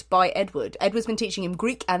taught by Edward. Edward's been teaching him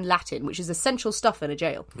Greek and Latin, which is essential stuff in a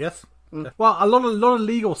jail. Yes. Well, a lot of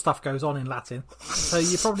legal stuff goes on in Latin, so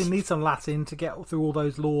you probably need some Latin to get through all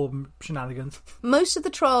those law shenanigans. Most of the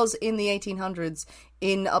trials in the 1800s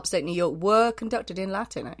in upstate New York were conducted in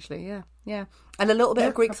Latin, actually, yeah. And a little bit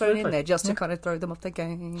of Greek thrown in there just to kind of throw them off their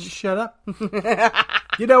game. Shut up.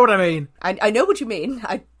 You know what I mean. I know what you mean.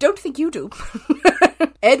 I don't think you do.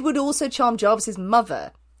 Edward also charmed Jarvis's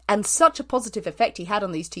mother, and such a positive effect he had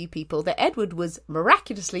on these two people that Edward was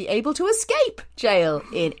miraculously able to escape jail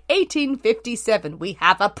in 1857. We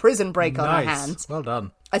have a prison break on our hands. Well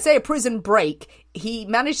done. I say a prison break. He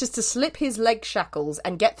manages to slip his leg shackles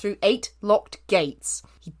and get through 8 locked gates.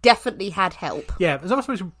 He definitely had help. Yeah, it's not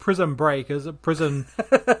so much a prison break as a prison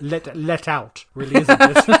let out, really, isn't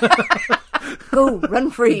it? Go, run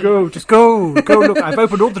free. Go, just go. Look, I've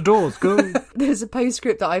opened all the doors. Go. There's a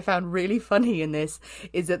postscript that I found really funny in this,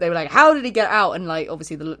 is that they were like, how did he get out? And like,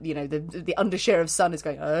 obviously, the undersheriff's son is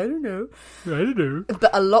going, I don't know.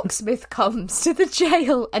 But a locksmith comes to the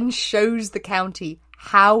jail and shows the county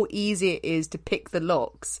how easy it is to pick the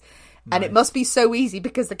locks. And it must be so easy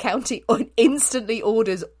because the county instantly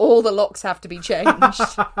orders all the locks have to be changed.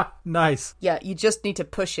 Nice. Yeah, you just need to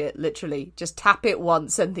push it, literally. Just tap it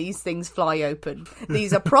once and these things fly open.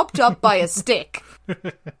 These are propped up by a stick.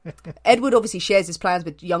 Edward obviously shares his plans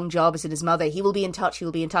with young Jarvis and his mother. He will be in touch,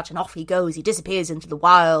 and off he goes. He disappears into the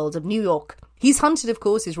wilds of New York. He's hunted, of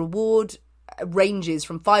course. His reward ranges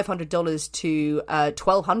from $500 to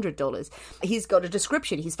 $1,200. He's got a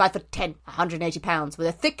description. He's 5'10", 180 pounds, with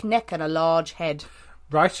a thick neck and a large head.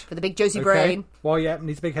 Right. With a big juicy brain. Well, yeah,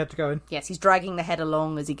 needs a big head to go in. Yes, he's dragging the head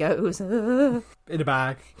along as he goes. In a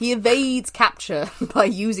bag. He evades capture by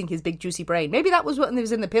using his big juicy brain. Maybe that was what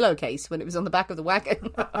was in the pillowcase when it was on the back of the wagon.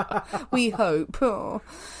 We hope. Oh.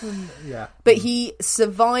 Yeah. But he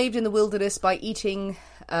survived in the wilderness by eating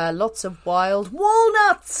lots of wild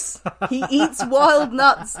walnuts. He eats wild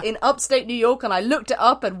nuts in upstate New York, and I looked it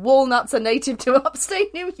up, and walnuts are native to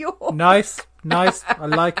upstate New York. Nice. I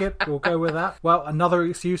like it. We'll go with that. Well, another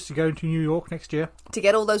excuse to go to New York next year. To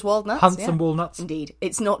get all those walnuts? Hunt some walnuts. Indeed.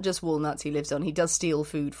 It's not just walnuts he lives on. He does steal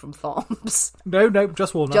food from farms. No,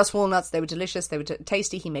 just walnuts. Just walnuts. They were delicious. They were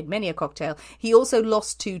tasty. He made many a cocktail. He also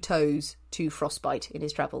lost 2 toes to frostbite in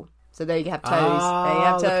his travel. So there you have toes. There you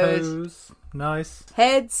have toes. The toes. Nice.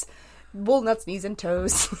 Heads, walnuts, knees and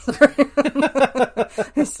toes.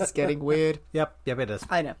 This is getting weird. Yep, it is.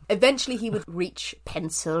 I know. Eventually he would reach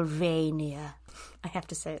Pennsylvania. I have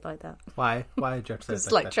to say it like that. Why did you have to say it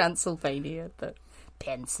It's like Transylvania, but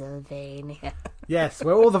Pennsylvania. Yes,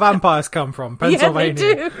 where all the vampires come from, Pennsylvania.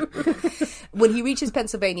 Yeah, they do. When he reaches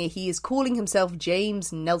Pennsylvania, he is calling himself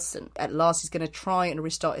James Nelson. At last, he's going to try and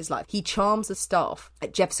restart his life. He charms the staff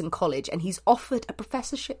at Jefferson College, and he's offered a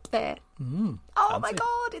professorship there. Oh my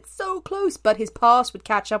God, it's so close. But his past would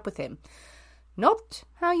catch up with him. Not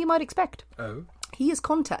how you might expect. Oh. He is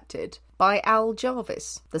contacted by Al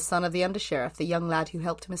Jarvis, the son of the undersheriff, the young lad who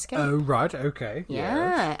helped him escape. Oh, right, okay.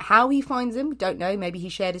 Yeah. Yes. How he finds him, don't know. Maybe he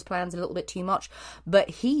shared his plans a little bit too much. But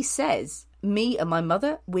he says, me and my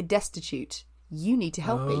mother, we're destitute. You need to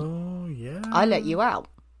help me. Oh, yeah. I let you out.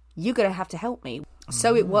 You're going to have to help me.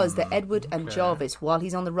 So it was that Edward and Jarvis, while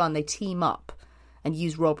he's on the run, they team up and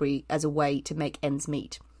use robbery as a way to make ends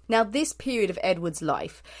meet. Now, this period of Edward's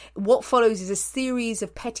life, what follows is a series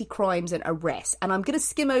of petty crimes and arrests. And I'm going to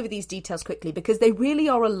skim over these details quickly because they really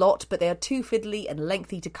are a lot, but they are too fiddly and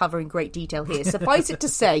lengthy to cover in great detail here. Suffice it to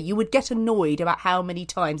say, you would get annoyed about how many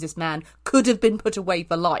times this man could have been put away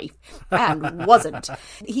for life and wasn't.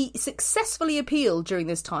 He successfully appealed during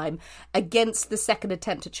this time against the second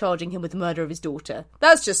attempt at charging him with the murder of his daughter.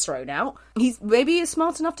 That's just thrown out. Maybe he's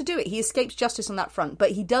smart enough to do it. He escapes justice on that front,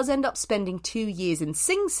 but he does end up spending 2 years in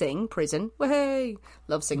Sing Sing prison. Way,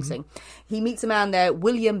 love Sing Sing. He meets a man there,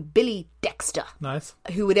 William Billy Dexter. Nice.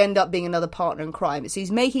 Who would end up being another partner in crime. So he's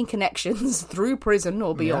making connections through prison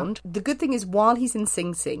or beyond. Yeah. The good thing is, while he's in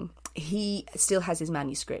Sing Sing, he still has his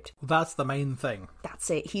manuscript. Well, that's the main thing. That's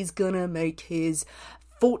it. He's gonna make his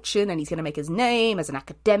fortune and he's going to make his name as an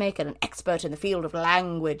academic and an expert in the field of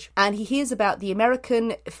language. And he hears about the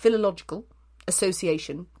American Philological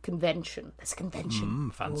Association convention. There's a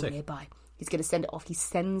convention fancy. Nearby. He's going to send it off. He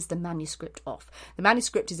sends the manuscript off. The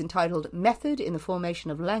manuscript is entitled Method in the Formation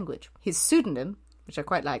of Language. His pseudonym, which I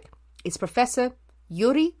quite like, is Professor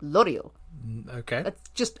Yuri Lorio. Okay. That's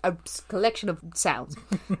just a collection of sounds.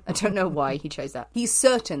 I don't know why he chose that. He's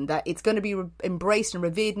certain that it's going to be embraced and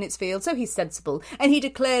revered in its field, so he's sensible. And he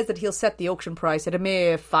declares that he'll set the auction price at a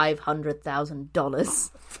mere $500,000.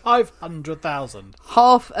 $500,000.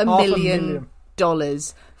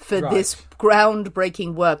 $500,000 for this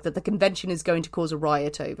groundbreaking work that the convention is going to cause a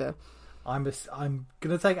riot over. I'm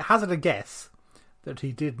going to hazard a guess that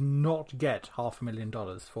he did not get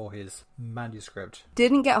 $500,000 for his manuscript.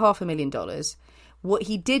 Didn't get $500,000. What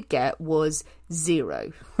he did get was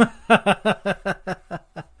 0.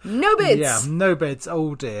 No bids. Yeah, no bids.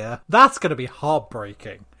 Oh dear. That's going to be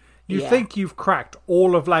heartbreaking. You think you've cracked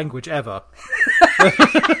all of language ever.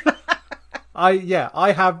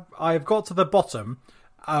 I have got to the bottom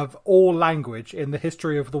of all language in the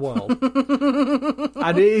history of the world.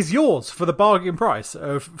 And it is yours for the bargain price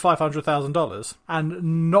of $500,000.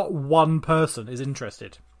 And not one person is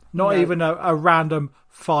interested. Not even a random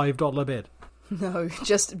 $5 bid. No,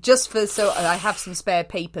 just for so I have some spare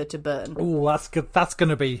paper to burn. Oh, that's good. That's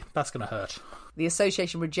gonna hurt. The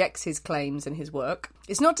association rejects his claims and his work.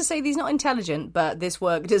 It's not to say that he's not intelligent, but this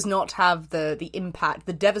work does not have the impact,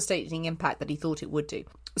 the devastating impact that he thought it would do.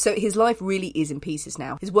 So his life really is in pieces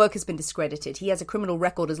now. His work has been discredited. He has a criminal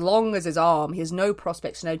record as long as his arm. He has no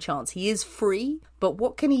prospects, no chance. He is free, but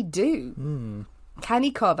what can he do? Can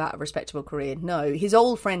he carve out a respectable career? No. His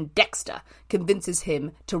old friend Dexter convinces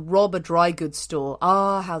him to rob a dry goods store.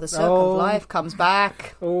 Ah, how the circle of life comes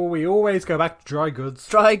back. Oh, we always go back to dry goods.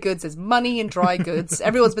 Dry goods. There's money in dry goods.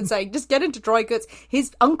 Everyone's been saying, just get into dry goods.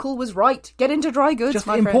 His uncle was right. Get into dry goods, just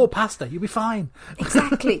my import friend. pasta. You'll be fine.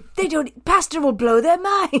 Exactly. Pasta will blow their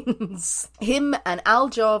minds. Him and Al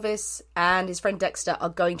Jarvis and his friend Dexter are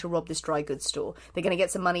going to rob this dry goods store. They're going to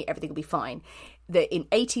get some money. Everything will be fine. In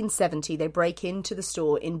 1870, they break into the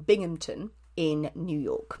store in Binghamton in New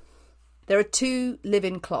York. There are 2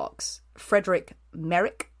 live-in clerks, Frederick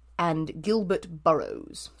Merrick and Gilbert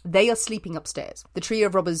Burroughs. They are sleeping upstairs. The trio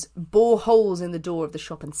of robbers bore holes in the door of the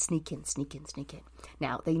shop and sneak in.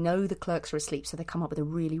 Now, they know the clerks are asleep, so they come up with a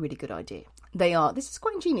really, really good idea. This is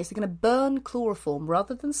quite ingenious, they're going to burn chloroform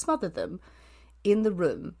rather than smother them in the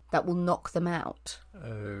room that will knock them out.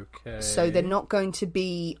 Okay. So they're not going to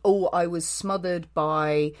be, I was smothered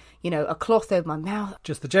by, a cloth over my mouth.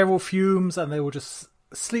 Just the general fumes, and they will just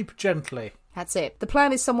sleep gently. That's it. The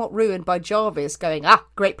plan is somewhat ruined by Jarvis going,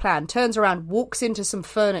 great plan, turns around, walks into some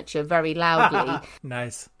furniture very loudly.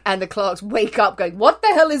 Nice. And the clerks wake up going, what the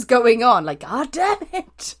hell is going on? Like, God damn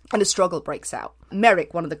it. And a struggle breaks out.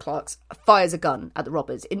 Merrick, one of the clerks, fires a gun at the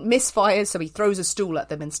robbers. It misfires, so he throws a stool at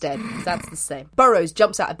them instead. That's the same. Burroughs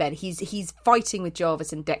jumps out of bed. He's fighting with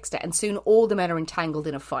Jarvis and Dexter, and soon all the men are entangled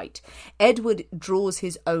in a fight. Edward draws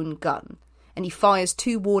his own gun, and he fires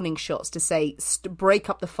 2 warning shots to say, break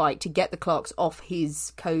up the fight, to get the clerks off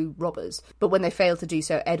his co-robbers. But when they fail to do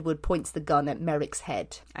so, Edward points the gun at Merrick's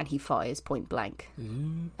head, and he fires point blank.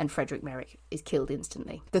 And Frederick Merrick is killed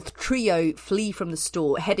instantly. The trio flee from the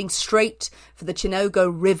store, heading straight for the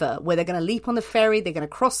Chinogo River, where they're going to leap on the ferry, they're going to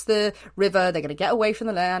cross the river, they're going to get away from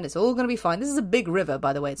the land, it's all going to be fine. This is a big river,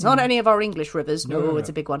 by the way. It's not any of our English rivers. No, it's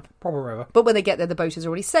a big one. Proper river. But when they get there, the boat has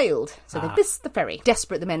already sailed, so they miss the ferry.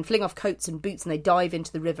 Desperate, the men fling off coats and boots and they dive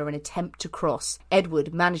into the river and attempt to cross.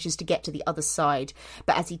 Edward manages to get to the other side,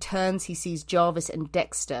 but as he turns, he sees Jarvis and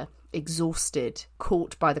Dexter, exhausted,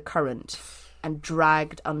 caught by the current and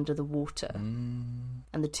dragged under the water. And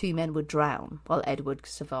the 2 men would drown while Edward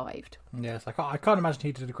survived. Yes, I can't imagine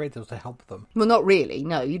he did a great deal to help them. Well, not really,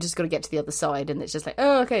 no. You just got to get to the other side and it's just like,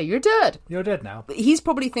 okay, you're dead. You're dead now. But he's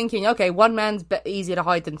probably thinking, okay, 1 man's easier to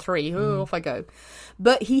hide than 3. Off I go.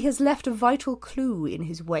 But he has left a vital clue in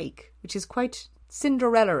his wake, which is quite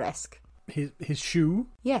Cinderella-esque. His shoe?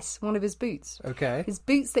 Yes, one of his boots. Okay. His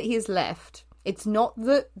boots that he has left. It's not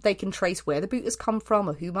that they can trace where the boot has come from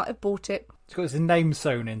or who might have bought it. It's got his name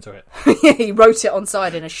sewn into it. Yeah, he wrote it on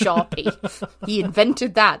side in a Sharpie. He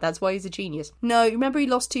invented that. That's why he's a genius. No, remember he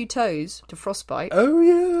lost 2 toes to frostbite? Oh,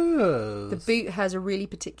 yes. The boot has a really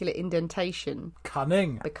particular indentation.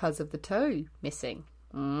 Cunning. Because of the toe missing.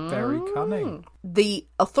 Very cunning. The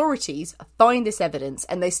authorities find this evidence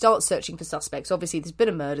and they start searching for suspects. Obviously, there's been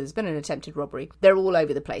a murder, there's been an attempted robbery. They're all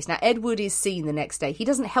over the place. Now, Edward is seen the next day. He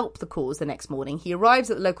doesn't help the cause the next morning. He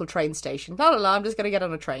arrives at the local train station. I'm just going to get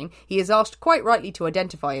on a train. He is asked quite rightly to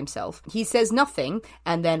identify himself. He says nothing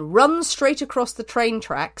and then runs straight across the train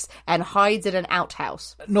tracks and hides at an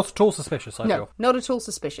outhouse. Not at all suspicious, I feel. No, not at all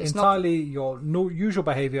suspicious. Entirely your usual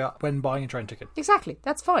behaviour when buying a train ticket. Exactly,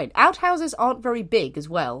 that's fine. Outhouses aren't very big. as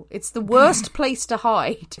well. It's the worst place to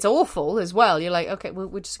hide. It's awful as well. You're like, okay, well,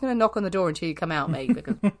 we're just going to knock on the door until you come out, mate.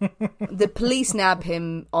 Because the police nab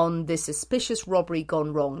him on this suspicious robbery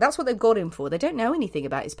gone wrong. That's what they've got him for. They don't know anything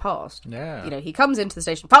about his past. Yeah. You know, he comes into the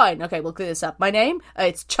station. Fine, okay, we'll clear this up. My name?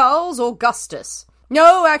 It's Charles Augustus.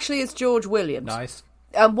 No, actually, it's George Williams. Nice.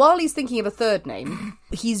 And while he's thinking of a third name,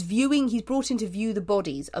 he's brought in to view the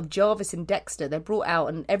bodies of Jarvis and Dexter. They're brought out,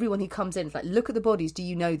 and everyone who comes in is like, look at the bodies, do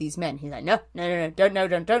you know these men? He's like, no, don't know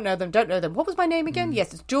them. What was my name again?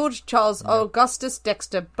 Yes, it's George Charles Augustus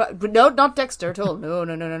Dexter, but no, not Dexter at all.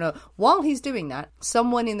 No. While he's doing that,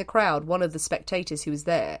 someone in the crowd, one of the spectators who was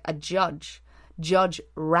there, a Judge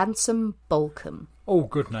Ransom Bolcom. Oh,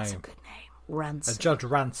 good name. That's a good name. Ransom.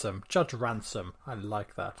 Judge Ransom. I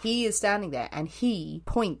like that. He is standing there and he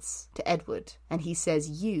points to Edward and he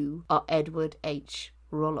says, you are Edward H.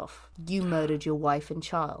 Rulloff. You murdered your wife and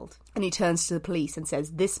child. And he turns to the police and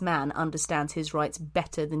says, this man understands his rights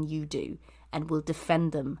better than you do and will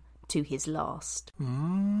defend them to his last.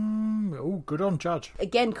 Oh, good on Judge.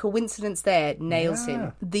 Again, coincidence there nails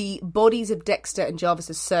him. The bodies of Dexter and Jarvis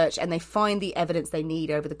are searched and they find the evidence they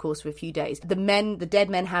need over the course of a few days. The dead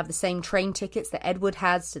men have the same train tickets that Edward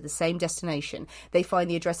has to the same destination. They find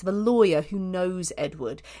the address of a lawyer who knows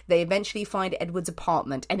Edward. They eventually find Edward's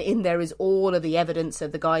apartment and in there is all of the evidence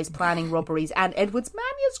of the guys planning robberies and Edward's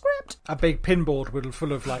manuscript. A big pinboard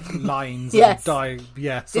full of like lines Yes. and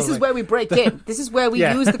This is where we break in. This is where we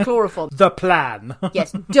use the chloroform. The plan.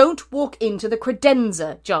 Yes, don't walk into the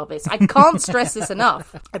credenza, Jarvis. I can't stress this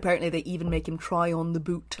enough. Apparently they even make him try on the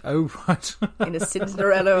boot. Oh, right. In a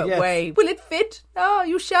Cinderella Yes. way. Will it fit? Ah,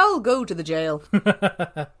 you shall go to the jail.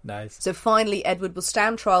 Nice. So finally, Edward will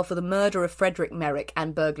stand trial for the murder of Frederick Merrick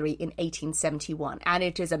and burglary in 1871. And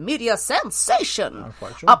it is a media sensation. I'm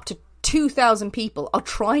quite sure. Up to 2,000 people are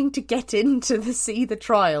trying to get in to see the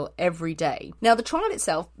trial every day. Now, the trial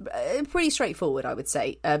itself, pretty straightforward, I would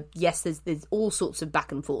say. Yes, there's all sorts of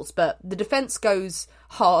back and forths, but the defence goes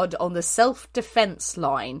hard on the self-defence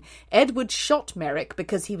line. Edward shot Merrick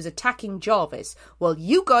because he was attacking Jarvis. Well,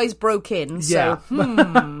 you guys broke in, so...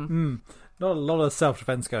 Not a lot of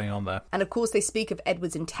self-defence going on there. And of course they speak of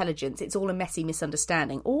Edward's intelligence. It's all a messy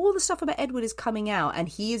misunderstanding. All the stuff about Edward is coming out and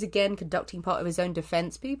he is again conducting part of his own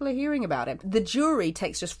defence. People are hearing about him. The jury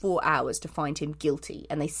takes just 4 hours to find him guilty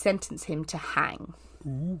and they sentence him to hang.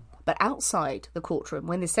 Ooh. But outside the courtroom,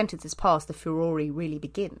 when the sentence is passed, the furore really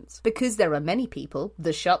begins. Because there are many people, the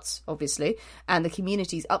Schutts, obviously, and the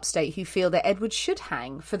communities upstate who feel that Edward should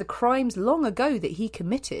hang for the crimes long ago that he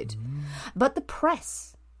committed. But the press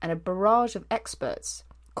and a barrage of experts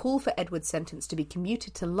call for Edward's sentence to be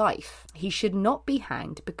commuted to life. He should not be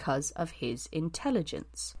hanged because of his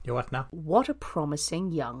intelligence. You what now? What a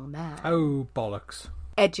promising young man. Oh, bollocks.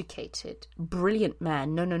 Educated, brilliant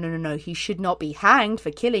man. No. He should not be hanged for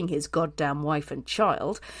killing his goddamn wife and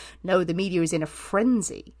child. No, the media is in a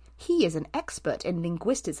frenzy. He is an expert in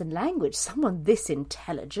linguistics and language. Someone this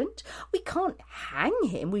intelligent. We can't hang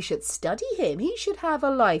him. We should study him. He should have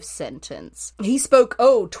a life sentence. He spoke,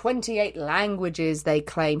 28 languages, they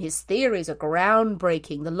claim. His theories are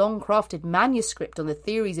groundbreaking. The long-crafted manuscript on the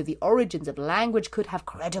theories of the origins of language could have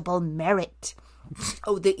credible merit.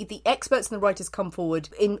 The experts and the writers come forward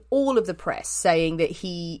in all of the press saying that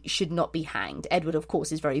he should not be hanged. Edward, of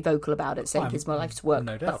course, is very vocal about it, saying his life's work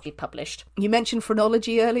must be published. You mentioned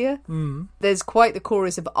phrenology earlier. There's quite the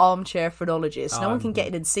chorus of armchair phrenologists. No one can get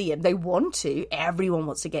in and see him. They want to. Everyone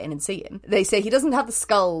wants to get in and see him. They say he doesn't have the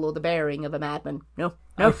skull or the bearing of a madman. No,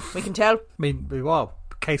 we can tell. I mean, well,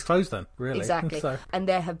 case closed then, really. Exactly. So. And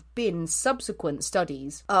there have been subsequent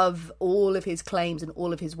studies of all of his claims and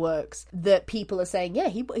all of his works that people are saying, yeah,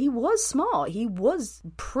 he was smart. He was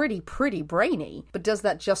pretty brainy. But does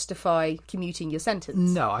that justify commuting your sentence?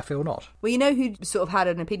 No, I feel not. Well, you know who sort of had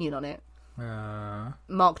an opinion on it?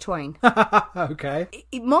 Mark Twain. Okay.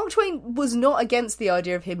 Mark Twain was not against the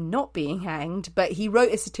idea of him not being hanged, but he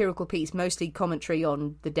wrote a satirical piece, mostly commentary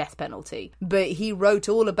on the death penalty. But he wrote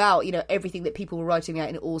all about, everything that people were writing out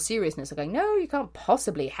in all seriousness, going, no, you can't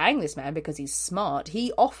possibly hang this man because he's smart.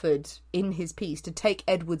 He offered in his piece to take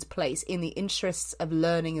Edward's place in the interests of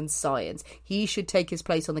learning and science. He should take his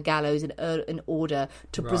place on the gallows in order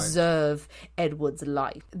to preserve Edward's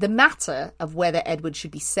life. The matter of whether Edward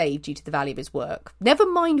should be saved due to the value of his work, never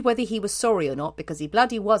mind whether he was sorry or not, because he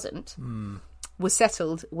bloody wasn't, was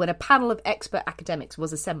settled when a panel of expert academics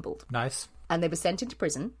was assembled. Nice. And they were sent into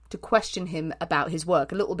prison to question him about his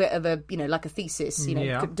work. A little bit of a, like a thesis,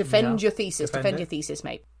 defend your thesis,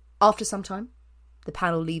 mate. After some time, the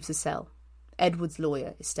panel leaves the cell. Edward's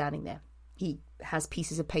lawyer is standing there. He has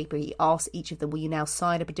pieces of paper. He asks each of them, will you now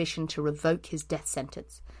sign a petition to revoke his death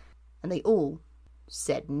sentence? And they all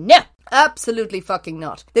said no. Absolutely fucking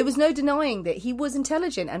not. There was no denying that he was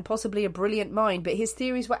intelligent and possibly a brilliant mind, but his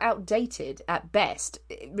theories were outdated at best.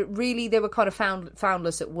 Really, they were kind of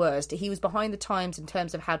foundless at worst. He was behind the times in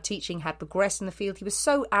terms of how teaching had progressed in the field. He was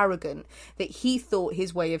so arrogant that he thought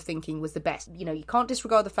his way of thinking was the best. You know, you can't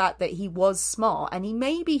disregard the fact that he was smart, and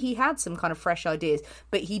he had some kind of fresh ideas,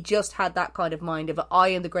 but he just had that kind of mind of, I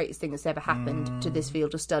am the greatest thing that's ever happened to this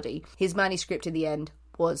field of study. His manuscript in the end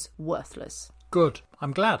was worthless. Good.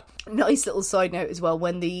 I'm glad. Nice little side note as well.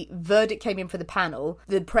 When the verdict came in for the panel,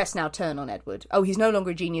 the press now turn on Edward. Oh, he's no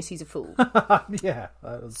longer a genius, he's a fool. Yeah.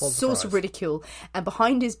 That was Source of ridicule. And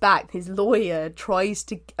behind his back, his lawyer tries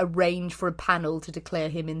to arrange for a panel to declare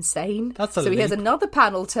him insane. That's he has another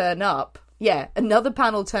panel turn up. Yeah, another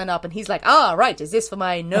panel turn up and he's like, right, is this for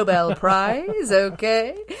my Nobel Prize?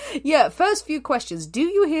 Okay. Yeah, first few questions. Do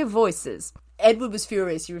you hear voices? Edward was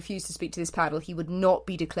furious. He refused to speak to this panel. He would not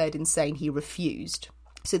be declared insane. He refused.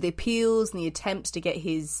 So the appeals and the attempts to get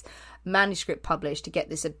his manuscript published, to get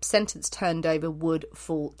this sentence turned over, would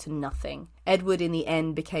fall to nothing. Edward, in the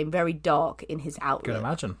end, became very dark in his outlook. Can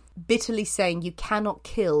imagine. Bitterly saying, you cannot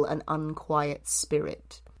kill an unquiet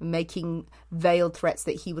spirit. Making veiled threats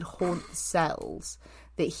that he would haunt the cells,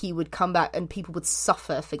 that he would come back and people would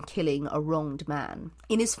suffer for killing a wronged man.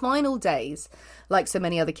 In his final days, like so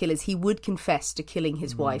many other killers, he would confess to killing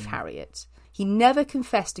his wife, Harriet. He never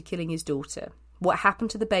confessed to killing his daughter. What happened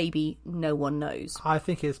to the baby, no one knows. I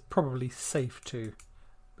think it's probably safe to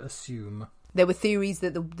assume. There were theories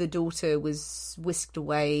that the daughter was whisked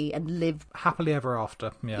away and lived happily ever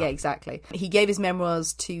after. Yeah, exactly. He gave his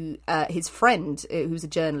memoirs to his friend, who's a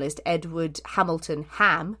journalist, Edward Hamilton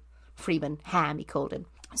Freeman Ham, he called him.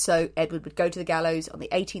 So Edward would go to the gallows on the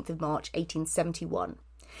 18th of March, 1871.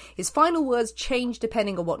 His final words changed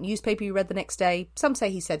depending on what newspaper you read the next day. Some say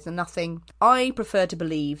he said nothing. I prefer to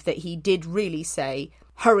believe that he did really say,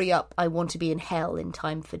 hurry up, I want to be in hell in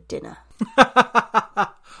time for dinner.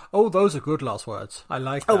 Oh, those are good last words. I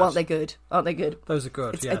like that. Oh, aren't they good? Aren't they good? Those are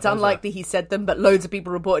good. It's unlikely he said them, but loads of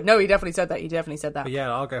people reported, no, he definitely said that. But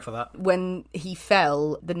yeah, I'll go for that. When he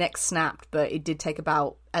fell, the neck snapped, but it did take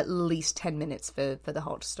about at least 10 minutes for the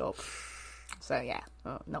heart to stop. So yeah,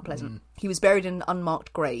 not pleasant. He was buried in an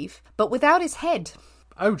unmarked grave, but without his head.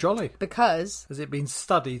 Oh, jolly. Because... has it been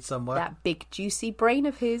studied somewhere? That big juicy brain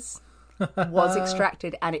of his was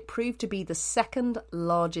extracted, and it proved to be the second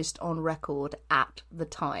largest on record at the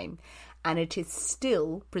time. And it is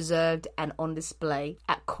still preserved and on display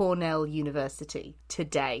at Cornell University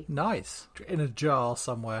today. Nice. In a jar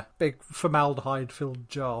somewhere. Big formaldehyde-filled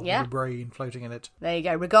jar with a brain floating in it. There you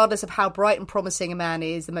go. Regardless of how bright and promising a man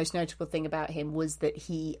is, the most notable thing about him was that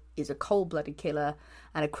he is a cold-blooded killer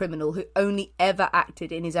and a criminal who only ever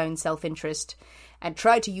acted in his own self-interest and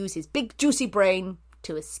tried to use his big juicy brain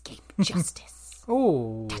to escape justice.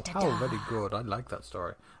 Oh, how very good. I like that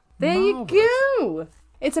story. There Marvellous. You go.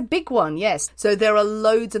 It's a big one, yes. So there are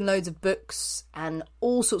loads and loads of books and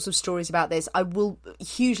all sorts of stories about this. I will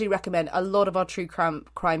hugely recommend, a lot of our true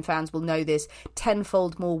crime fans will know this,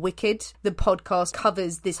 Tenfold More Wicked. The podcast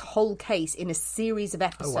covers this whole case in a series of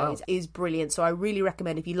episodes. It is brilliant. So I really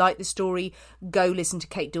recommend, if you like the story, go listen to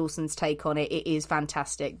Kate Dawson's take on it. It is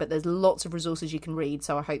fantastic. But there's lots of resources you can read,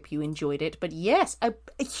 so I hope you enjoyed it. But yes, a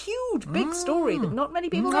huge, big story that not many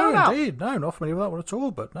people know about. Indeed. No, not familiar with that one at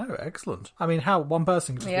all. But no, excellent. I mean, how one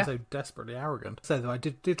person can be so desperately arrogant. So I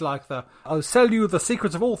did like I'll sell you the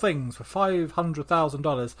secrets of all things for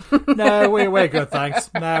 $500,000. No, we're good,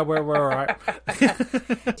 thanks. No, we're all right.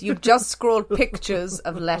 You've just scrawled pictures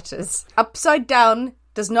of letters. Upside down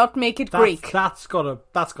does not make it Greek. That's gotta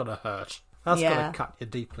hurt. That's gotta cut you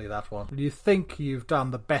deeply, that one. You think you've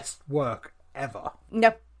done the best work ever.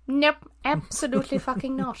 Nope, absolutely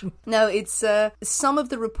fucking not. No, it's some of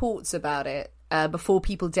the reports about it, before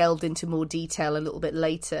people delved into more detail a little bit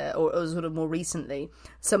later, or sort of more recently,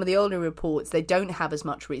 some of the older reports, they don't have as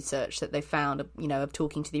much research that they found, of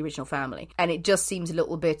talking to the original family. And it just seems a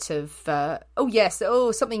little bit of,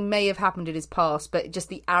 something may have happened in his past, but just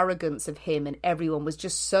the arrogance of him and everyone was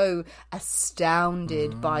just so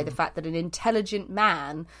astounded by the fact that an intelligent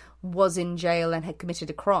man was in jail and had committed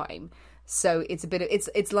a crime. So it's a bit of,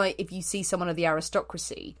 it's like if you see someone of the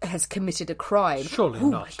aristocracy has committed a crime. Surely not.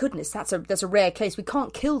 Oh my goodness, that's a rare case. We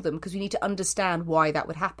can't kill them because we need to understand why that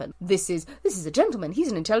would happen. This is a gentleman. He's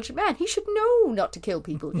an intelligent man. He should know not to kill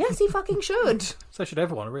people. Yes, he fucking should. So should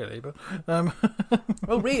everyone, really. But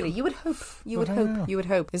well, really, you would hope. You would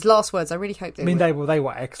hope. His last words. I really hope they. They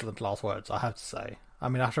were excellent last words, I have to say. I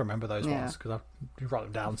mean, I have to remember those ones because I write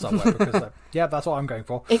them down somewhere. Because that's what I'm going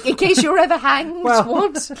for. In case you're ever hanged,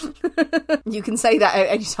 what? You can say that at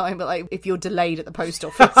any time, but like if you're delayed at the post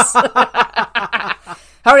office.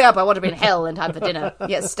 Hurry up, I want to be in hell in time for dinner.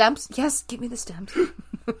 Yes, stamps? Yes, give me the stamps.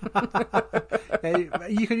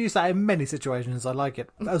 You can use that in many situations. I like it,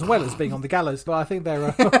 as well as being on the gallows. But I think there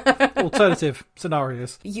are alternative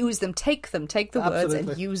scenarios. Use them, take the words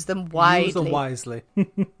Absolutely. and use them widely. Use them wisely.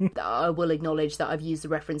 I will acknowledge that I've used the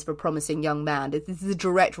reference for promising young man. This is a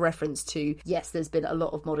direct reference to, yes, there's been a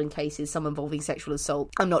lot of modern cases, some involving sexual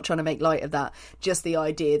assault. I'm not trying to make light of that. Just the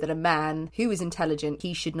idea that a man who is intelligent,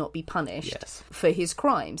 he should not be punished for his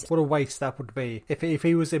crimes. What a waste that would be if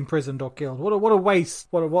he was imprisoned or killed. What a waste.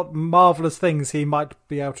 What marvellous things he might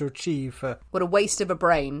be able to achieve. What a waste of a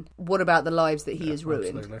brain. What about the lives that he has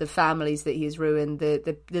ruined? Absolutely. The families that he has ruined,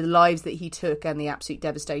 the lives that he took, and the absolute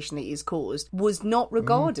devastation that he has caused was not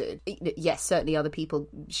regarded. Yes, certainly other people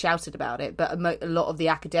shouted about it, but a lot of the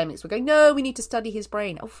academics were going, no, we need to study his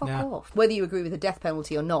brain. Oh, fuck off. Whether you agree with the death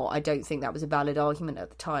penalty or not, I don't think that was a valid argument at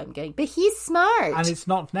the time. Going, but he's smart. And it's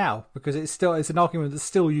not now, because it's an argument that's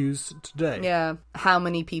still used today. Yeah. How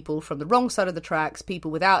many people from the wrong side of the tracks,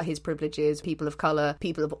 people without his privileges, people of colour,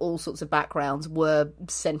 people of all sorts of backgrounds were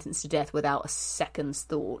sentenced to death without a second's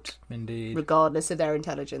thought. Indeed. Regardless of their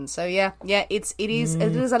intelligence. So it is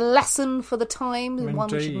a lesson for the time, and one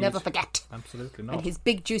we should never forget. Absolutely not. And his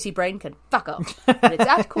big juicy brain can fuck off. But it's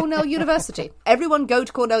at Cornell University. Everyone go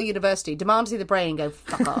to Cornell University, demand to see the brain, and go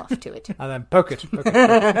fuck off to it. And then poke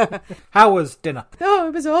it. How was dinner? Oh,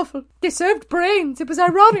 it was awful. They served brains. It was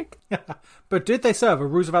ironic. But did they serve a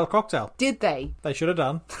Roosevelt cocktail? Did they? They should have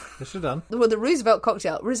done. Well, the Roosevelt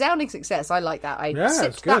cocktail, resounding success. I like that. I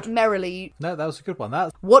sipped good. that merrily. No, that was a good one.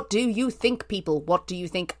 What do you think, people? What do you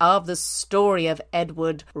think of the story of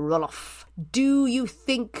Edward Rulloff? Do you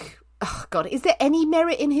think... Oh, God, is there any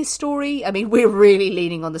merit in his story? I mean, we're really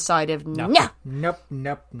leaning on the side of no.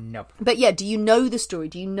 Nope. But yeah, do you know the story?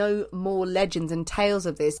 Do you know more legends and tales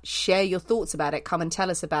of this? Share your thoughts about it. Come and tell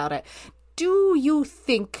us about it. Do you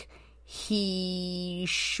think he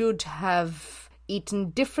should have eaten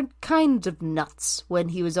different kinds of nuts when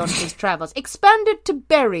he was on his travels? Expanded to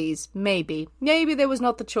berries, maybe. Maybe there was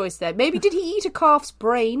not the choice there. Maybe did he eat a calf's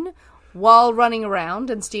brain while running around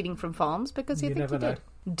and stealing from farms? Because you think he did.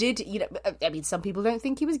 I mean, some people don't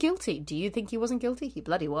think he was guilty. Do you think he wasn't guilty? He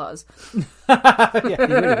bloody was. Yeah, he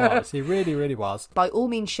really was. He really, really was. By all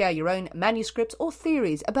means, share your own manuscripts or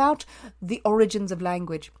theories about the origins of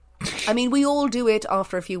language. I mean, we all do it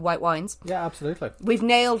after a few white wines. Yeah, absolutely. We've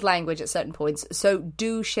nailed language at certain points, so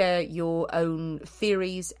do share your own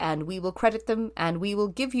theories and we will credit them and we will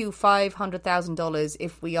give you $500,000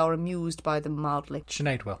 if we are amused by them mildly.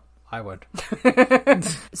 Sinead will. I would.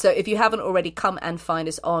 So if you haven't already, come and find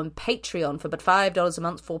us on Patreon for but $5 a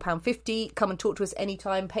month, £4.50. Come and talk to us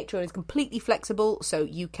anytime. Patreon is completely flexible, so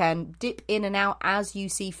you can dip in and out as you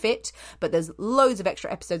see fit. But there's loads of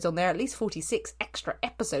extra episodes on there, at least 46 extra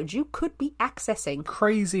episodes you could be accessing.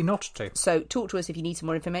 Crazy not to. So talk to us if you need some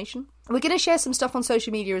more information. We're going to share some stuff on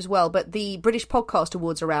social media as well, but the British Podcast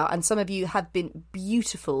Awards are out, and some of you have been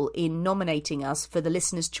beautiful in nominating us for the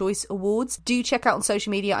Listener's Choice Awards. Do check out on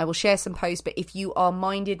social media. I will share some posts, but if you are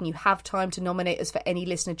minded and you have time to nominate us for any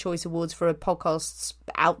Listener Choice Awards for podcasts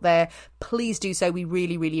out there, please do so. We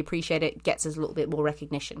really, really appreciate it. It gets us a little bit more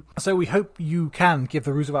recognition. So we hope you can give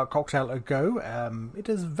the Roosevelt cocktail a go. It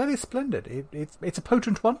is very splendid. It's a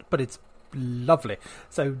potent one, but it's lovely.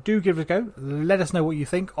 So do give it a go. Let us know what you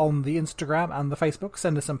think on the Instagram and the Facebook.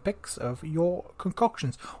 Send us some pics of your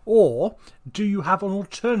concoctions. Or do you have an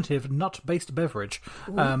alternative nut-based beverage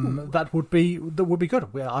that would be good?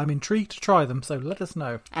 I'm intrigued to try them, so let us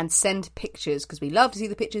know. And send pictures, because we love to see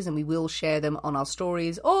the pictures and we will share them on our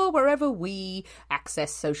stories or wherever we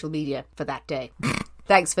access social media for that day.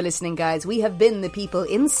 Thanks for listening, guys. We have been the people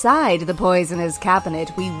inside the Poisoner's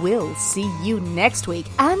Cabinet. We will see you next week.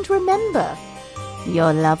 And remember,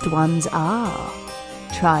 your loved ones are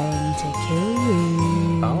trying to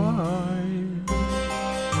kill you. Bye.